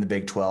that can win the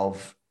Big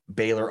 12,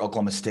 Baylor,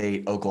 Oklahoma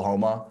State,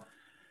 Oklahoma.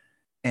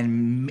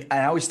 And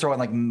I always throw in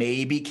like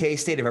maybe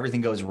K-State if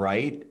everything goes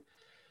right.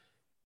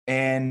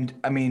 And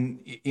I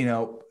mean, you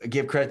know,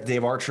 give credit to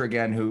Dave Archer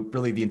again, who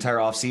really the entire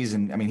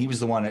offseason, I mean, he was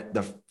the one at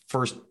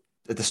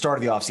the start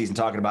of the offseason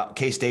talking about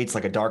K-State's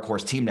like a dark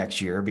horse team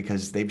next year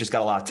because they've just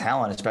got a lot of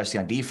talent,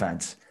 especially on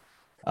defense.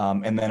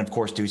 And then, of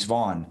course, Deuce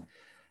Vaughn.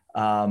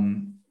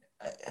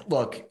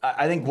 Look,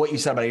 I think what you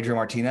said about Adrian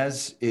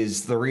Martinez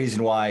is the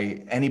reason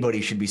why anybody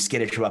should be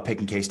skittish about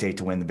picking K-State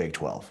to win the Big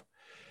 12.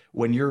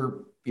 When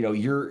your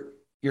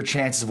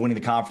chances of winning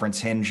the conference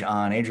hinge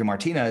on Adrian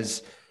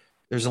Martinez,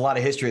 there's a lot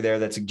of history there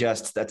that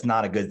suggests that's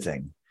not a good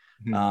thing.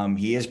 Mm-hmm.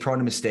 He is prone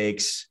to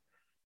mistakes.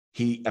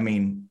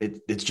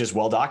 It's just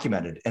well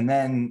documented. And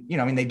then,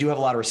 they do have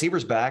a lot of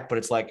receivers back, but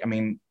it's like,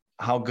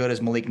 how good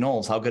is Malik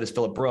Knowles? How good is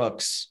Phillip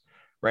Brooks?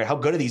 Right? How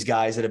good are these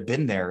guys that have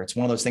been there? It's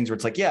one of those things where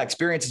it's like, yeah,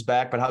 experience is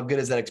back, but how good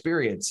is that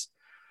experience?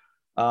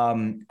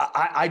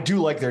 I do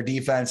like their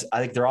defense.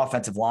 I think their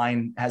offensive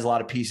line has a lot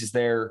of pieces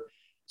there.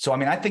 So,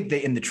 I think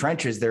they in the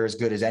trenches, they're as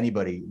good as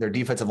anybody. Their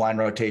defensive line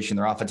rotation,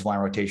 their offensive line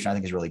rotation, I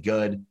think is really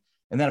good.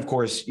 And then, of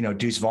course,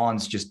 Deuce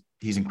Vaughn's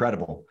he's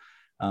incredible.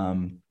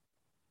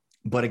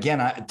 But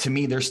again, to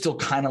me, they're still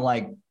kind of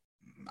like,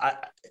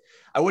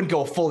 I wouldn't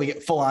go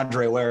full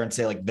Andre Ware and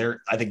say like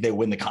I think they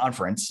win the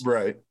conference.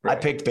 Right. I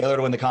picked Baylor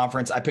to win the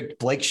conference. I picked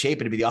Blake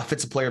Shapen to be the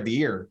offensive player of the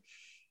year.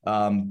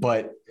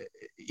 But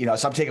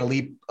so I'm taking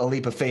a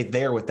leap of faith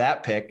there with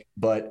that pick,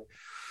 but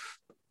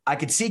I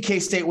could see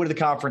K-State win the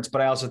conference, but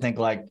I also think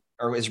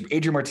is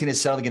Adrian Martinez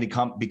suddenly going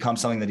to become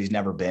something that he's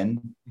never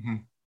been?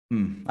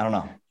 Mm-hmm. I don't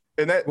know.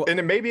 And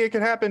then maybe it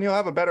could happen. He'll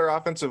have a better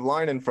offensive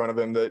line in front of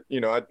him that,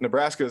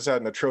 Nebraska has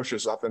had an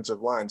atrocious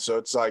offensive line. So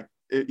it's like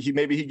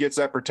maybe he gets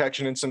that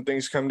protection and some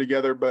things come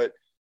together. But,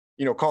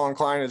 Colin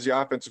Klein is the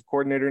offensive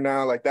coordinator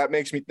now. Like, that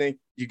makes me think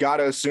you got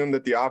to assume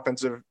that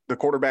the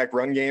quarterback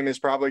run game is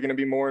probably going to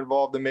be more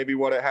involved than maybe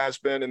what it has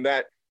been. And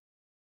that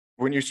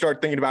when you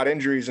start thinking about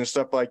injuries and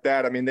stuff like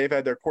that, they've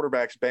had their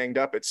quarterbacks banged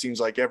up, it seems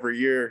like every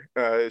year,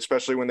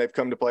 especially when they've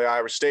come to play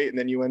Iowa State, and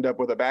then you end up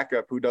with a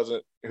backup who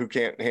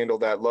can't handle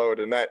that load.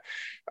 And that,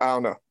 I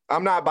don't know,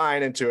 I'm not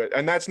buying into it.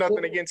 And that's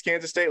nothing against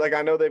Kansas State. Like,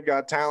 I know they've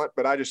got talent,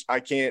 but I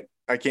can't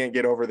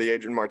get over the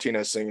Adrian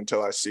Martinez thing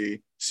until I see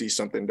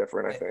something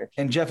different, I think.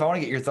 And Jeff, I want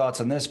to get your thoughts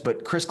on this,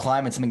 but Chris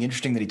Kleiman, something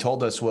interesting that he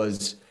told us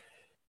was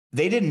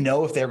they didn't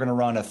know if they were going to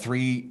run a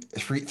three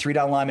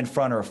down lineman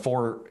front or a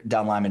 4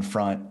 down lineman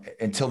front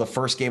until the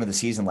first game of the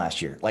season last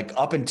year, like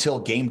up until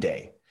game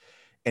day.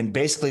 And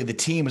basically the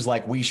team was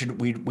like,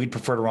 we'd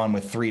prefer to run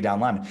with 3 down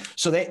linemen.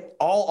 So they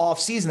all off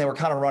season, they were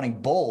kind of running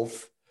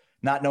both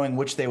not knowing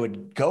which they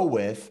would go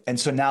with. And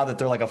so now that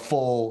they're like a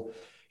full,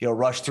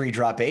 rush 3,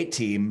 drop 8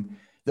 team,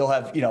 they'll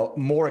have,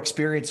 more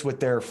experience with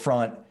their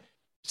front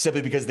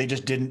simply because they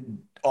just didn't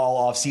all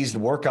off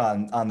season work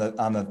on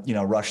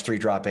the rush 3,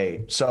 drop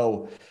 8.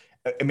 So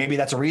maybe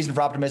that's a reason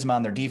for optimism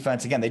on their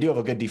defense. Again, they do have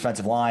a good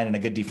defensive line and a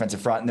good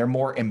defensive front, and they're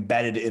more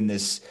embedded in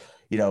this,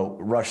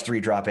 rush 3,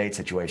 drop 8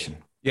 situation.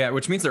 Yeah,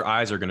 which means their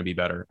eyes are going to be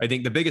better. I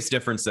think the biggest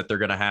difference that they're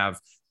going to have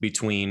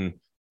between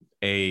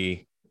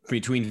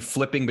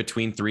flipping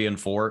between 3 and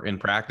 4 in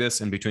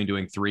practice and between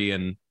doing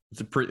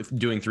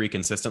 3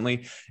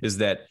 consistently is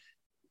that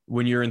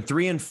when you're in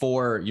 3 and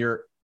 4,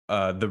 you're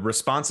the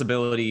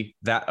responsibility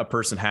that a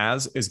person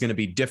has is going to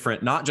be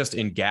different, not just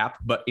in gap,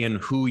 but in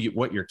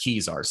what your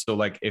keys are. So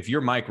like if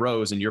you're Mike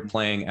Rose and you're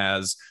playing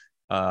as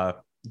the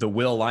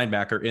will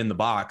linebacker in the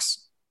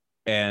box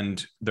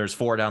and there's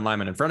 4 down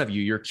linemen in front of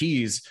you, your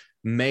keys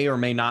may or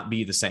may not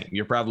be the same.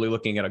 You're probably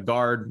looking at a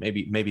guard,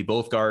 maybe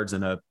both guards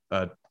and a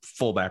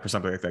fullback or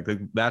something like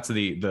that. That's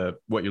the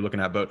what you're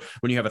looking at. But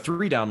when you have a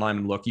 3 down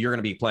lineman look, you're going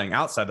to be playing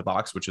outside the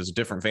box, which is a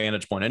different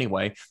vantage point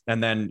anyway.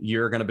 And then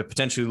you're going to be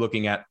potentially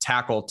looking at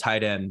tackle,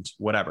 tight end,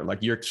 whatever.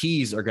 Like your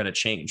keys are going to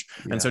change.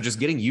 Yeah. And so just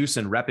getting used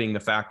and repping the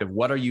fact of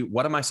what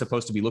am I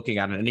supposed to be looking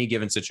at in any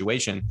given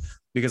situation?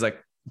 Because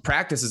like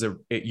practice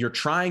you're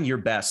trying your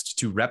best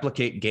to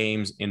replicate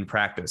games in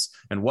practice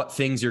and what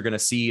things you're going to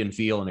see and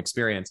feel and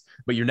experience,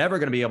 but you're never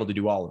going to be able to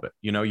do all of it.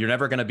 You're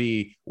never going to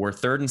be, we're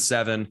 3rd and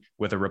 7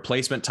 with a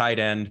replacement tight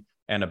end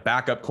and a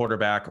backup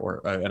quarterback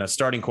and a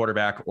starting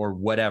quarterback or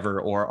whatever,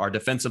 or our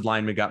defensive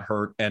lineman got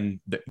hurt. And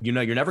you're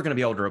never going to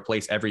be able to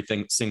replace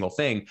single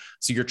thing.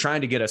 So you're trying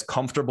to get as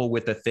comfortable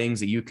with the things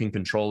that you can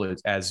control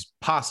as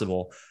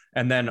possible.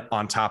 And then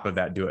on top of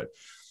that, do it.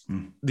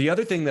 The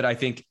other thing that I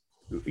think,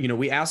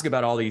 we ask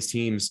about all these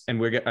teams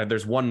and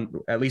there's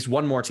at least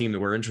one more team that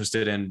we're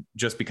interested in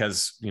just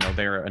because,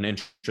 they're an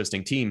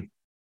interesting team,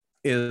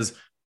 is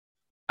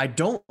I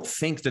don't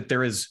think that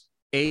there is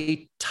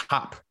a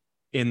top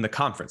in the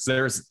conference.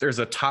 There's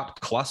a top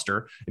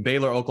cluster,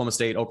 Baylor, Oklahoma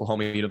State,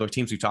 Oklahoma, the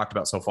teams we've talked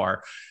about so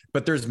far,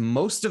 but there's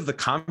most of the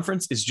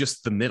conference is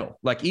just the middle.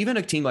 Like even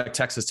a team like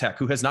Texas Tech,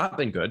 who has not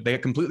been good, they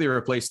have completely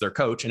replaced their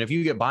coach. And if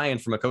you get buy-in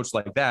from a coach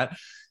like that,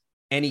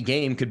 any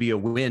game could be a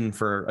win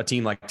for a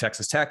team like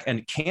Texas Tech.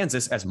 And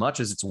Kansas, as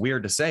much as it's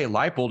weird to say,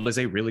 Leipold is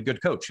a really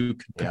good coach who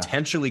could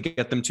potentially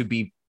get them to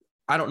be,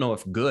 I don't know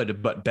if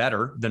good, but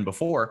better than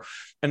before.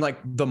 And like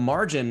the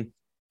margin,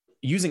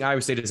 using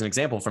Iowa State as an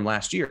example from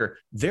last year,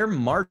 their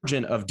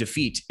margin of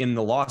defeat in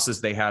the losses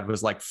they had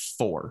was like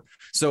 4.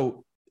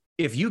 So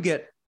if you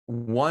get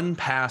one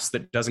pass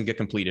that doesn't get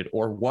completed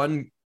or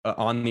one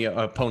on the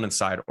opponent's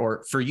side,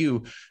 or for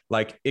you,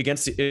 like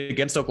against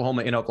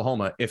Oklahoma in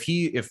Oklahoma,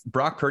 if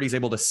Brock Purdy's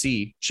able to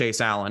see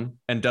Chase Allen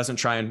and doesn't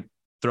try and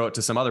throw it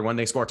to some other one,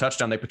 they score a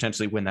touchdown, they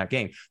potentially win that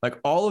game. Like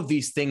all of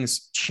these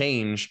things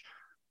change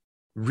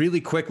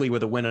really quickly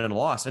with a win and a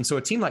loss. And so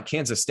a team like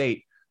Kansas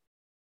State,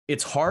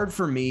 it's hard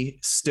for me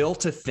still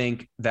to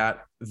think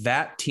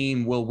that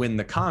team will win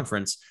the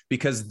conference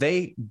because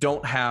they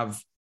don't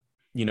have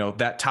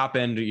that top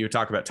end, you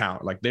talk about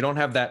talent, like they don't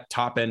have that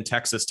top end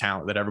Texas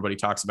talent that everybody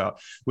talks about,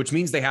 which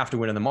means they have to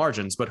win in the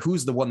margins. But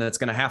who's the one that's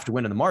going to have to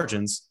win in the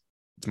margins?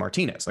 It's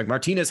Martinez. Like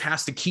Martinez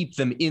has to keep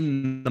them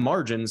in the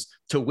margins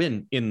to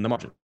win in the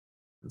margins.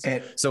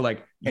 And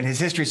his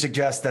history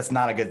suggests that's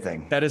not a good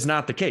thing. That is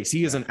not the case.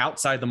 He is an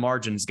outside the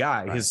margins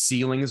guy. Right. His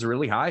ceiling is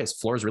really high. His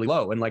floor is really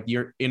low. And like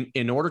you're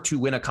in order to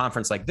win a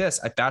conference like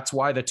this, that's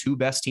why the 2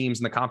 best teams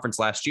in the conference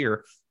last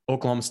year,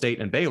 Oklahoma State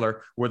and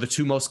Baylor, were the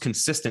 2 most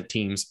consistent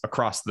teams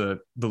across the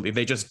league.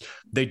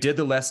 They did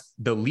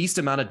the least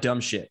amount of dumb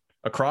shit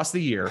across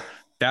the year.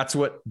 That's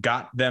what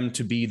got them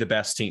to be the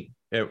best team.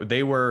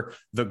 They were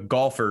the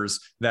golfers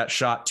that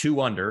shot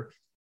 2 under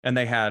and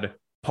they had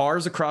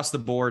pars across the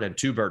board and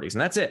 2 birdies.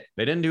 And that's it.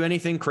 They didn't do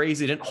anything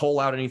crazy. They didn't hole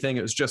out anything.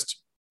 It was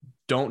just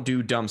don't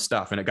do dumb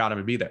stuff. And it got them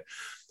to be there.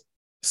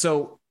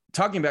 So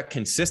talking about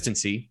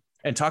consistency,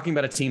 and talking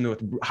about a team with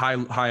high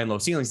and low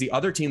ceilings, the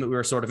other team that we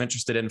were sort of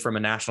interested in from a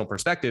national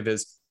perspective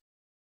is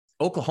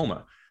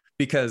Oklahoma,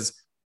 because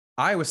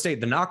Iowa State,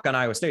 the knock on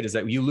Iowa State is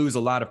that you lose a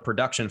lot of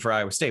production for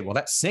Iowa State. Well,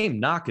 that same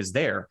knock is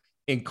there,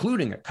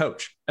 including a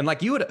coach. And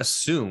like you would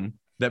assume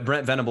that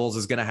Brent Venables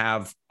is going to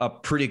have a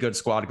pretty good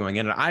squad going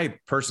in. And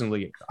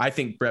I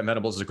think Brent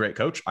Venables is a great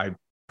coach. I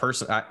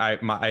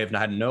have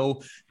had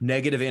no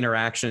negative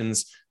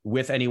interactions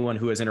with anyone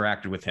who has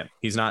interacted with him.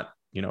 He's not,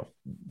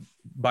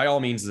 by all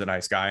means is a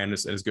nice guy and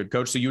is a good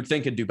coach. So you'd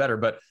think it'd do better,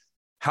 but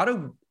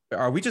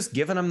are we just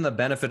giving him the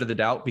benefit of the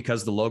doubt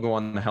because the logo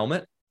on the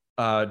helmet,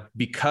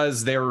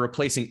 because they're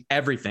replacing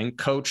everything,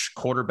 coach,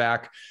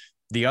 quarterback,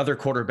 the other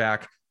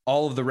quarterback,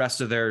 all of the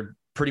rest of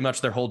pretty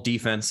much their whole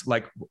defense.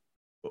 Like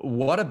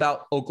what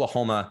about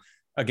Oklahoma?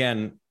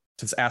 Again,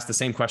 to ask the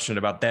same question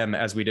about them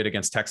as we did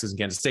against Texas and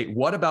Kansas State.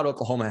 What about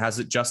Oklahoma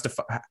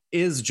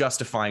is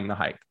justifying the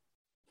hype?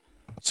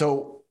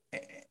 So,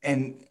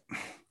 and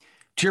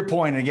to your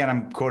point, and again,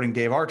 I'm quoting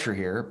Dave Archer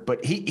here,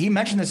 but he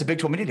mentioned this at Big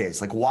 12 Media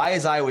Days. Like, why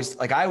is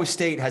Iowa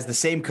State has the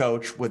same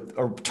coach with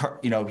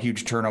a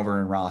huge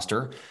turnover in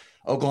roster,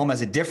 Oklahoma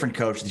has a different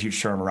coach that's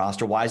huge turnover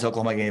roster. Why is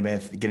Oklahoma getting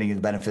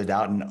the benefit of the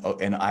doubt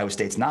and Iowa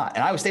State's not?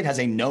 And Iowa State has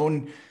a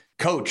known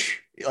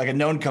coach, like a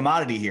known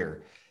commodity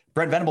here.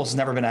 Brent Venables has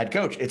never been a head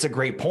coach. It's a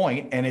great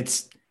point, and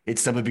it's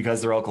simply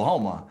because they're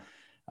Oklahoma.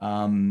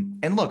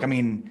 And look, I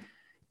mean,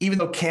 even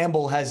though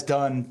Campbell has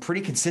done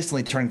pretty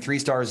consistently turning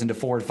 3-stars into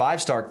 4- and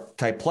 5-star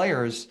type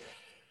players,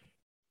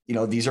 you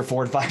know, these are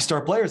 4- and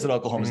 5-star players that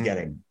Oklahoma's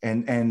getting.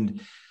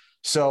 And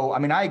so, I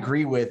mean, I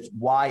agree with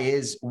why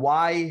is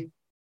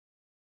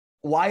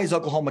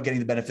Oklahoma getting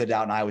the benefit of the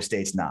doubt and Iowa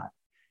State's not?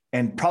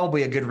 And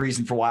probably a good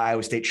reason for why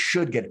Iowa State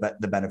should get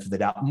the benefit of the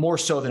doubt, more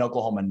so than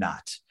Oklahoma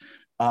not.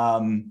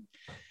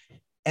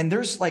 And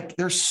there's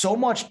so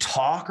much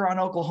talk around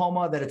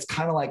Oklahoma that it's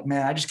kind of like,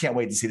 man, I just can't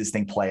wait to see this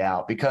thing play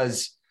out.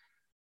 Because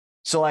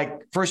so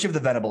like first you have the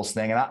Venables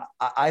thing. And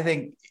I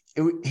think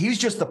he's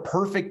just the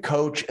perfect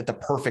coach at the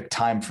perfect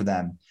time for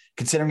them,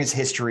 considering his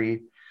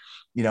history.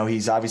 You know,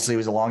 he's obviously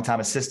was a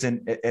longtime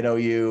assistant at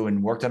OU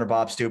and worked under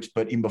Bob Stoops,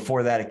 but even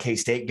before that, a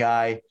K-State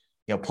guy,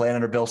 you know, playing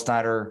under Bill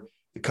Snyder,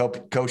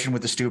 coaching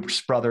with the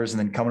Stoops brothers, and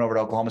then coming over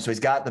to Oklahoma. So he's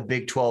got the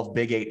Big 12,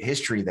 Big 8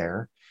 history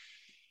there.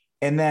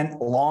 And then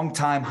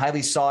longtime,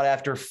 highly sought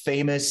after,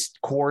 famous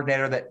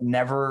coordinator that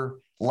never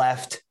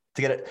left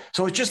to get it.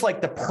 So it's just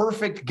like the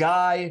perfect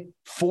guy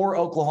for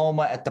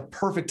Oklahoma at the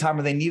perfect time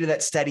where they needed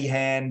that steady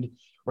hand,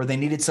 or they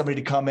needed somebody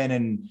to come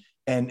in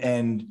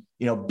and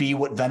you know, be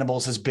what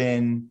Venables has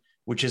been,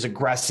 which is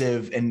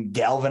aggressive and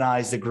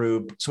galvanize the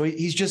group. So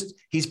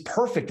he's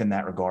perfect in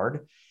that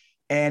regard.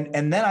 And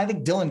then I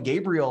think Dillon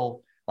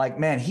Gabriel, like,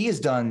 man, he has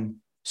done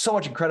so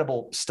much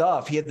incredible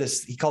stuff.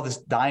 He called this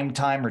dime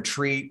time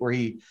retreat where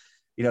he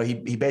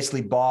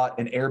basically bought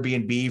an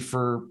Airbnb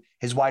for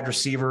his wide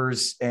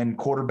receivers and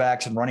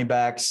quarterbacks and running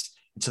backs.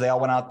 And so they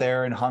all went out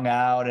there and hung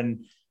out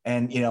and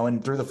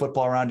threw the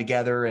football around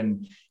together.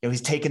 And, you know,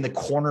 he's taken the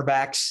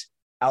cornerbacks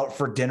out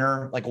for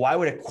dinner. Like, why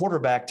would a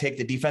quarterback take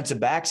the defensive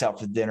backs out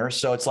for dinner?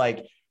 So it's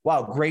like,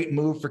 wow, great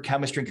move for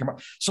chemistry.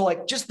 So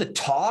like, just the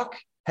talk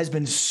has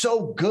been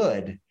so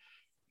good,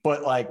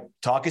 but like,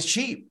 talk is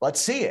cheap. Let's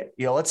see it.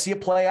 You know, let's see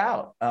it play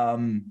out.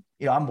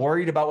 You know, I'm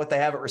worried about what they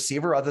have at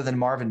receiver other than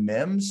Marvin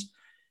Mims.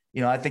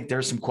 You know, I think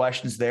there's some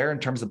questions there in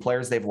terms of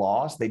players they've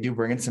lost. They do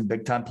bring in some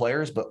big time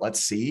players, but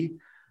let's see.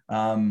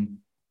 You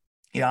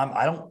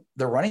know,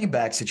 the running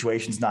back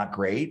situation's not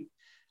great.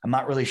 I'm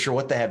not really sure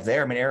what they have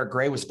there. I mean, Eric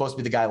Gray was supposed to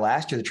be the guy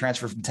last year, the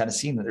transfer from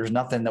Tennessee. There's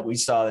nothing that we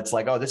saw that's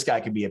like, oh, this guy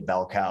could be a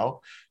bell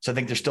cow. So I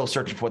think they're still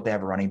searching for what they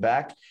have a running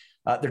back.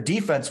 Their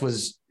defense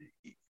was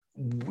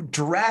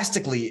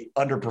drastically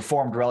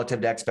underperformed relative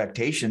to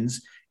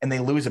expectations, and they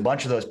lose a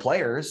bunch of those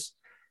players.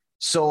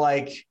 So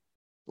like,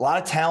 a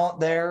lot of talent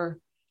there.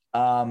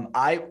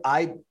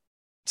 I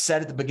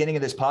said at the beginning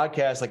of this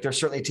podcast, like, there's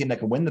certainly a team that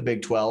can win the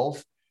Big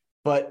 12,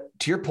 but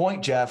to your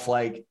point, Jeff,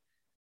 like,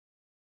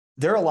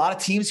 there are a lot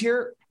of teams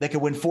here that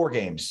could win 4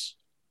 games,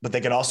 but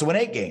they could also win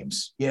 8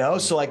 games, you know?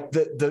 So like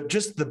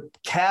the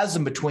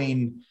chasm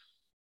between,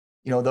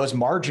 you know, those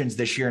margins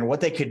this year and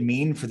what they could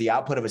mean for the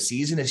output of a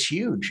season is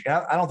huge. And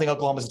I don't think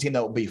Oklahoma's a team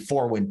that will be a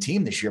 4-win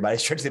team this year by any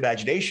stretch of the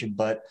imagination,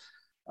 but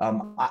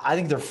I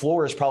think their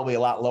floor is probably a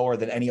lot lower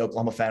than any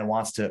Oklahoma fan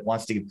wants to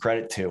give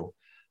credit to.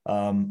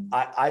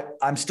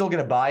 I'm still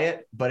going to buy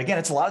it, but again,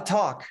 it's a lot of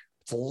talk.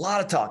 It's a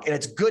lot of talk, and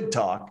it's good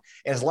talk.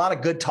 And it's a lot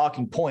of good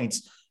talking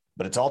points,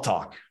 but it's all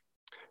talk.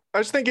 I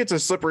just think it's a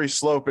slippery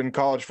slope in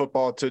college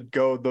football to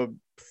go the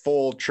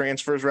full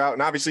transfers route.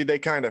 And obviously they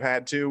kind of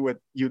had to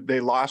they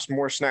lost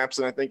more snaps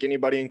than I think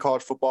anybody in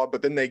college football,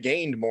 but then they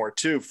gained more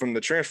too from the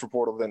transfer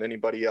portal than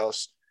anybody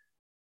else.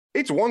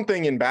 It's one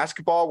thing in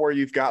basketball where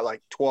you've got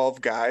like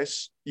 12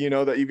 guys, you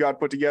know, that you've got to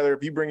put together.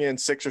 If you bring in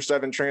 6 or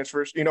 7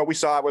 transfers, you know, we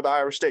saw it with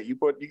Iowa State. You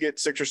get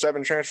 6 or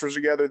 7 transfers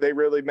together, they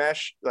really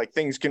mesh, like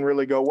things can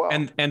really go well.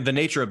 And the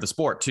nature of the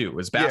sport too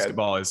is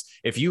basketball is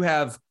if you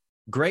have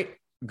great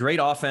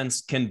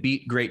offense can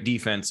beat great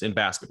defense in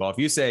basketball. If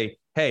you say,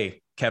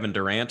 hey, Kevin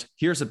Durant,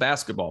 here's a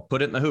basketball,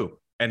 put it in the hoop,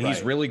 and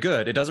he's really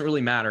good, it doesn't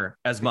really matter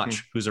as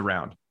much who's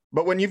around.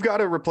 But when you've got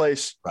to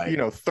replace,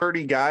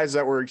 30 guys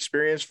that were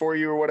experienced for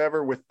you or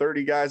whatever with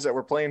 30 guys that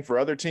were playing for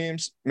other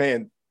teams,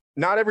 man,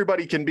 not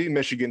everybody can be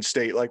Michigan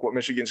State like what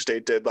Michigan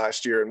State did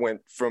last year and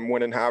went from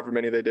winning however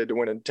many they did to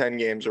winning 10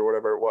 games or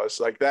whatever it was.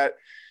 Like that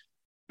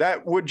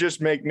would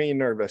just make me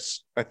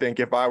nervous. I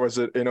think if I was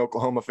an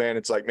Oklahoma fan,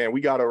 it's like, man,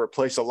 we got to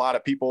replace a lot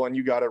of people and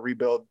you got to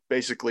rebuild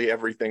basically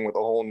everything with a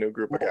whole new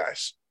group of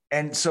guys.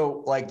 And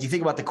so, like, you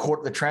think about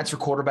the transfer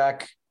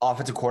quarterback,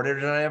 offensive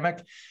coordinator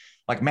dynamic,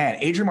 like, man,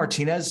 Adrian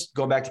Martinez,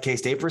 going back to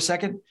K-State for a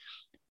second,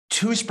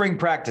 2 spring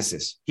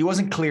practices. He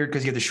wasn't cleared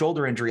because he had the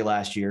shoulder injury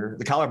last year,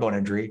 the collarbone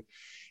injury.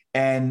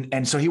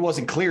 And so he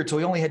wasn't cleared. So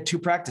he only had 2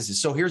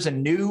 practices. So here's a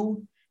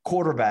new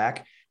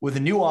quarterback with a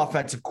new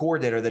offensive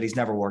coordinator that he's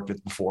never worked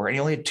with before. And he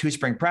only had 2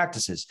 spring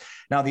practices.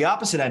 Now, the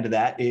opposite end of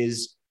that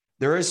is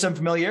there is some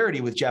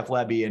familiarity with Jeff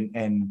Lebby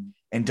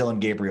and Dillon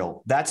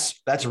Gabriel. That's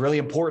really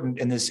important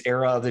in this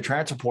era of the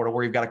transfer portal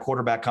where you've got a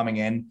quarterback coming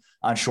in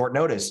on short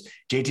notice.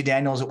 JT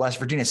Daniels at West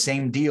Virginia,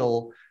 same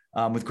deal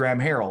with Graham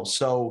Harrell.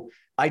 So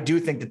I do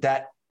think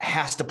that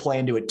has to play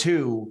into it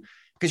too,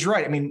 because you're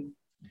right. I mean,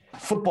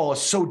 football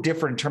is so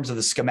different in terms of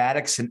the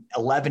schematics and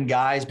 11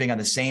 guys being on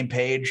the same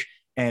page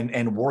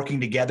and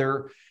working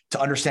together to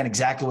understand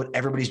exactly what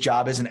everybody's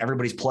job is and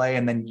everybody's play.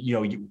 And then,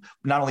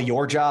 not only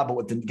your job, but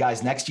what the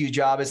guys next to you's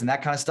job is and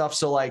that kind of stuff.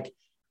 So like,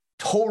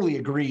 totally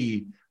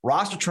agree.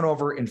 Roster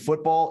turnover in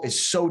football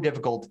is so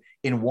difficult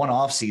in one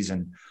off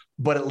season,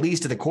 but at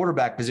least at the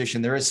quarterback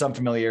position, there is some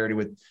familiarity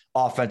with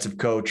offensive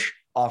coach,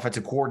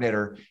 offensive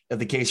coordinator, of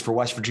the case for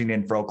West Virginia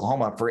and for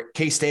Oklahoma. For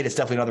K-State, it's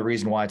definitely another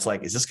reason why it's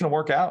like, is this going to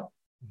work out?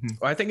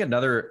 Well, I think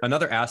another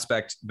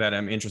aspect that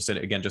I'm interested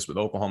in, again, just with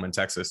Oklahoma and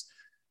Texas,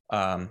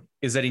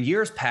 is that in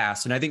years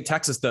past, and I think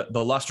Texas, the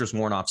luster's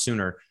worn off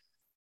sooner.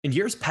 In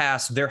years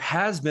past, there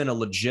has been a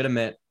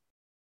legitimate,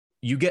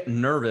 you get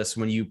nervous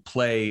when you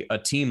play a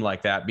team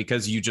like that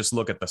because you just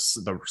look at the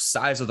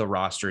size of the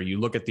roster. You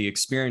look at the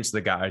experience of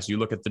the guys, you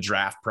look at the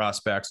draft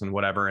prospects and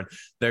whatever, and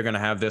they're going to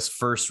have this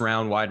first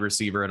round wide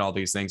receiver and all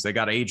these things. They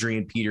got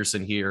Adrian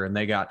Peterson here and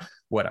they got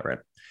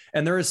whatever.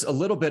 And there is a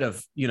little bit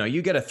of,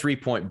 you get a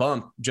 3-point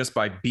bump just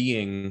by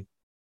being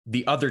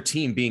the other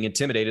team being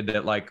intimidated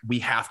that like, we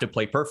have to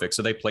play perfect.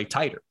 So they play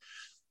tighter.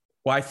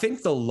 Well, I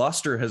think the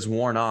luster has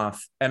worn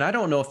off, and I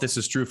don't know if this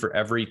is true for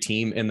every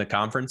team in the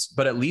conference,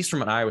 but at least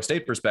from an Iowa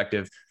State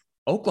perspective,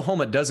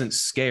 Oklahoma doesn't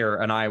scare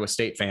an Iowa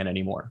State fan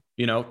anymore.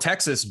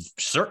 Texas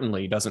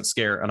certainly doesn't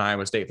scare an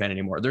Iowa State fan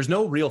anymore. There's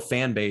no real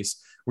fan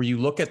base where you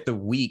look at the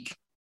week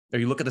or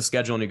you look at the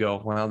schedule and you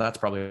go, well, that's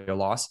probably a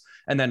loss.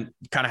 And then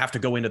kind of have to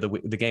go into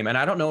the game. And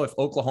I don't know if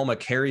Oklahoma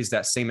carries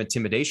that same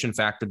intimidation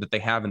factor that they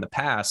have in the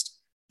past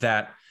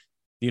that,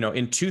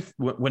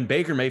 when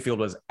Baker Mayfield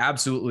was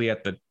absolutely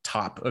at the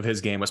top of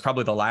his game was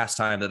probably the last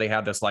time that they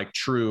had this like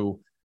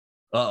true,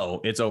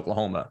 it's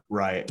Oklahoma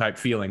right type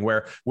feeling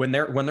where when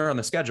they're on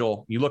the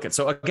schedule, you look at,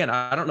 so again,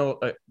 I don't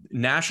know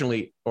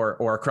nationally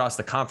or across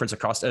the conference,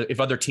 if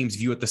other teams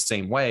view it the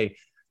same way,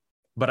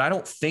 but I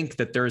don't think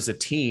that there's a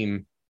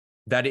team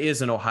that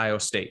is an Ohio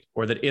State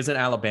or that is an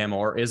Alabama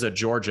or is a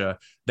Georgia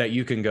that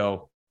you can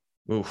go,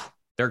 oof,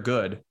 they're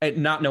good and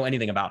not know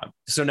anything about them.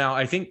 So now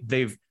I think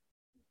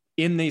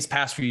in these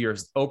past few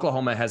years,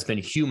 Oklahoma has been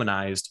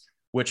humanized,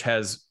 which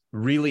has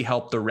really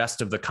helped the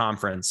rest of the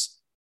conference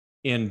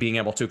in being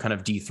able to kind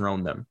of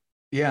dethrone them.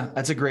 Yeah,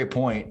 that's a great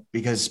point,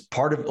 because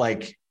part of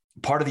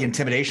the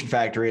intimidation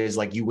factor is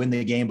like you win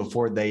the game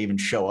before they even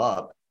show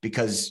up,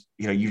 because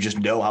you just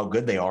know how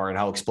good they are and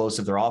how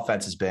explosive their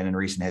offense has been in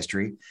recent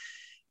history.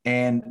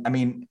 And I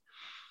mean,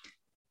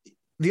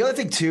 the other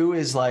thing too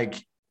is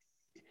like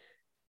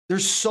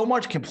there's so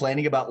much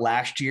complaining about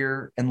last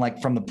year, and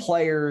like from the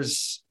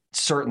players.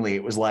 Certainly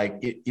it was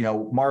like,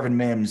 Marvin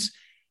Mims,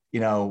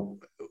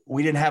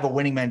 we didn't have a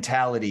winning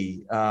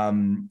mentality.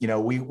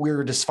 We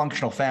were a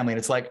dysfunctional family. And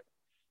it's like,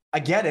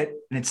 I get it.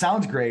 And it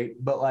sounds great,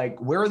 but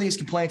like, where are these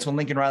complaints when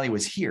Lincoln Riley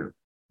was here?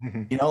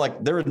 Mm-hmm.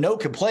 Like there were no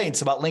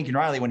complaints about Lincoln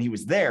Riley when he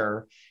was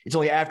there. It's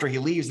only after he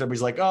leaves that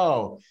everybody's like,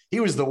 oh,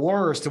 he was the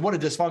worst. And what a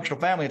dysfunctional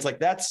family. It's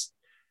like, that's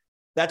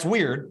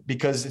weird,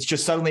 because it's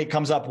just suddenly it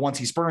comes up once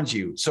he spurns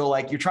you. So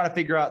like, you're trying to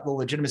figure out the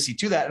legitimacy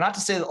to that. And not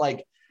to say that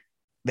like,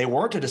 they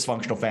weren't a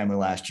dysfunctional family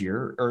last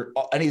year or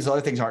any of these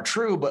other things aren't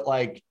true, but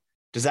like,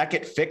 does that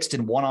get fixed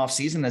in one off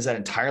season? Is that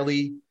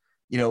entirely,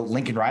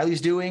 Lincoln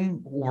Riley's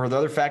doing, or the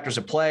other factors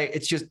at play?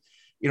 It's just,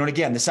 and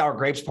again, the sour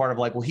grapes part of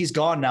like, well, he's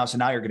gone now, so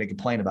now you're going to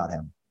complain about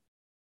him.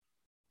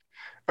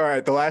 All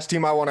right. The last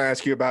team I want to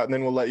ask you about, and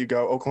then we'll let you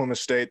go, Oklahoma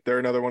State. They're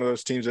another one of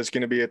those teams that's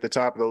going to be at the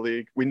top of the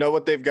league. We know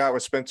what they've got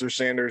with Spencer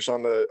Sanders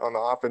on the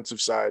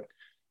offensive side.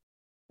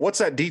 What's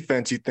that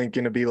defense you think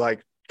going to be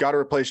like? Got to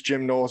replace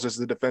Jim Knowles as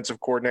the defensive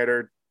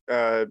coordinator.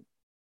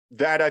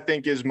 That I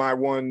think is my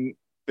one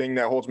thing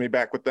that holds me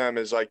back with them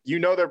is like,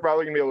 they're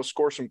probably gonna be able to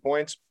score some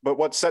points, but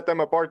what set them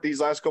apart these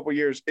last couple of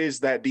years is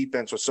that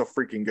defense was so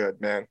freaking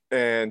good, man.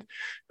 And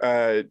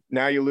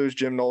now you lose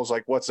Jim Knowles.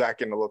 Like, what's that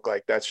going to look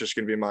like? That's just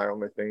going to be my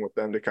only thing with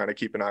them to kind of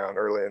keep an eye on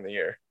early in the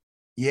year.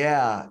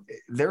 Yeah,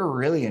 they're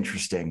really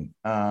interesting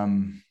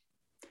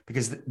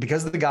because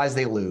of the guys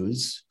they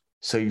lose.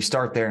 So you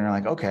start there and you're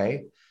like,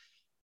 okay,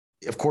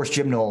 of course,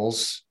 Jim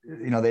Knowles,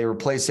 they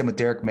replaced him with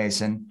Derek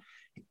Mason.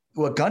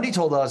 What Gundy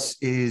told us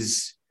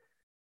is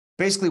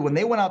basically when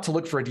they went out to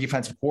look for a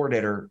defensive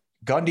coordinator,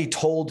 Gundy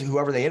told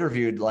whoever they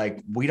interviewed,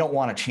 like, we don't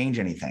want to change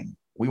anything.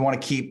 We want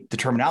to keep the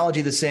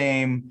terminology the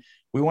same.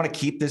 We want to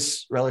keep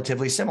this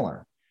relatively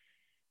similar.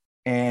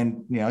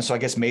 And, so I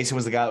guess Mason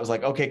was the guy that was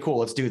like, okay, cool,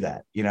 let's do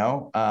that. I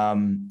don't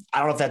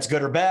know if that's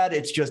good or bad.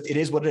 It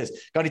is what it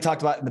is. Gundy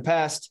talked about in the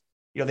past,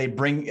 they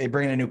bring in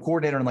a new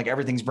coordinator and like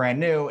everything's brand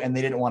new, and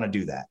they didn't want to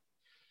do that.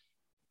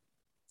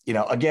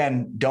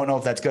 Again, don't know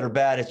if that's good or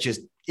bad. It's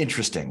just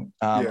interesting.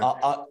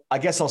 I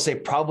guess I'll say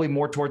probably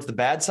more towards the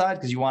bad side,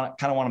 because you want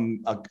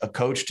a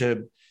coach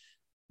to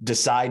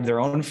decide their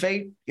own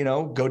fate,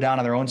 go down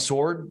on their own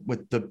sword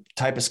with the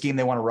type of scheme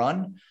they want to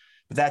run.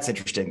 But that's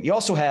interesting. You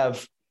also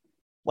have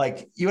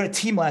you had a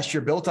team last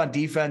year built on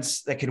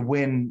defense that could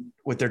win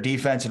with their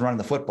defense and running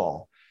the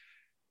football.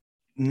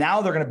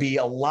 Now they're going to be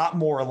a lot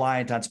more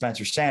reliant on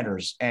Spencer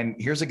Sanders. And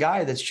here's a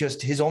guy that's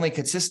just, his only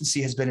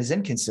consistency has been his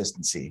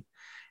inconsistency.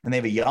 and they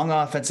have a young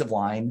offensive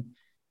line.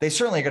 They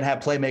certainly are going to have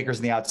playmakers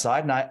on the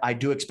outside. And I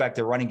do expect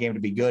their running game to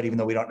be good, even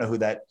though we don't know who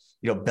that,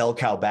 bell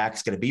cow back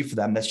is going to be for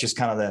them. That's just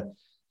kind of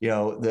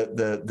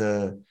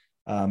the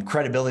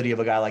credibility of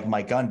a guy like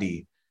Mike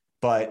Gundy.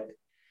 But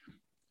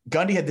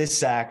Gundy had this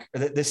stat,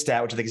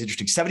 which I think is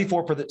interesting.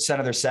 74%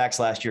 of their sacks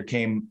last year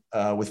came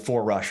with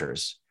 4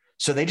 rushers.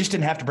 So they just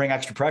didn't have to bring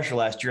extra pressure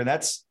last year. And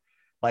that's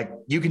like,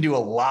 you can do a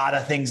lot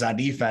of things on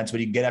defense, but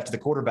you can get after the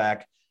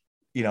quarterback,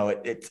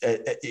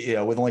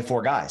 with only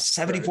 4 guys,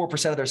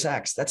 74% of their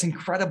sacks. That's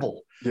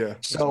incredible. Yeah.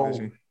 So,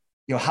 amazing.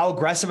 How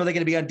aggressive are they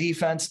going to be on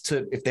defense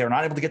if they're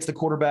not able to get to the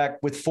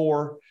quarterback with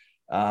 4?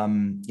 How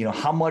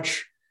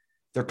much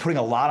they're putting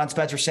a lot on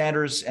Spencer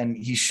Sanders, and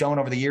he's shown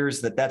over the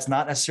years that that's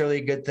not necessarily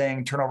a good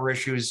thing, turnover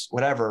issues,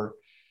 whatever.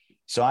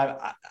 So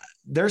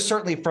there's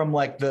certainly, from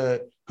like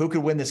who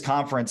could win this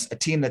conference, a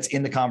team that's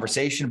in the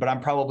conversation, but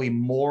I'm probably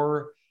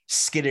more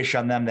skittish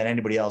on them than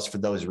anybody else for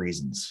those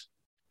reasons.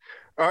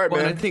 All right,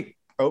 man. I think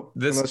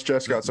unless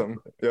Jess got something.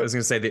 Yep. I was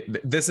going to say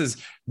this is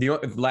the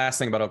last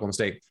thing about Oklahoma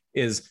State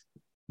is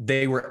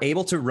they were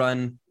able to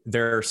run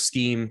their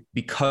scheme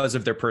because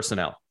of their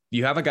personnel.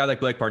 You have a guy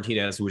like Blake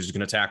Martinez who is just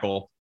going to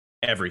tackle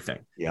everything.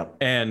 Yep.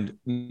 And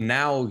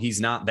now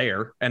he's not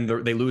there, and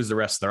they lose the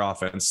rest of their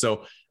offense.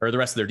 Or the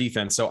rest of their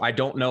defense. So I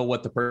don't know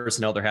what the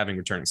personnel they're having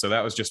returning. So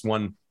that was just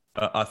one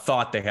a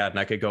thought they had, and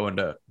I could go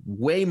into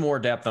way more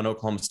depth on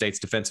Oklahoma State's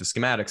defensive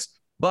schematics,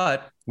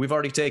 but we've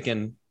already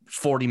taken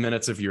 40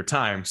 minutes of your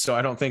time. So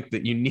I don't think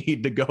that you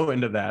need to go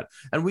into that,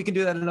 and we can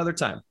do that another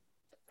time.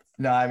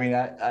 No, I mean,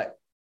 I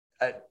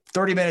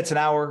 30 minutes, an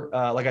hour.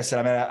 Like I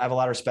said, I have a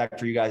lot of respect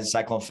for you guys at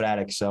Cyclone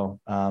Fanatic. So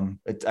I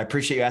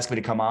appreciate you asking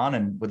me to come on,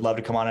 and would love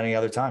to come on any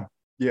other time.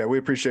 Yeah, we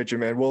appreciate you,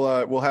 man.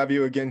 We'll have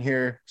you again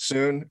here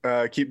soon.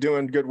 Keep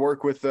doing good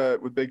work with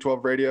Big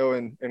 12 Radio,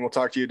 and we'll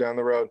talk to you down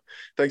the road.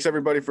 Thanks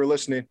everybody for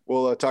listening.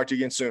 We'll talk to you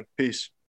again soon. Peace.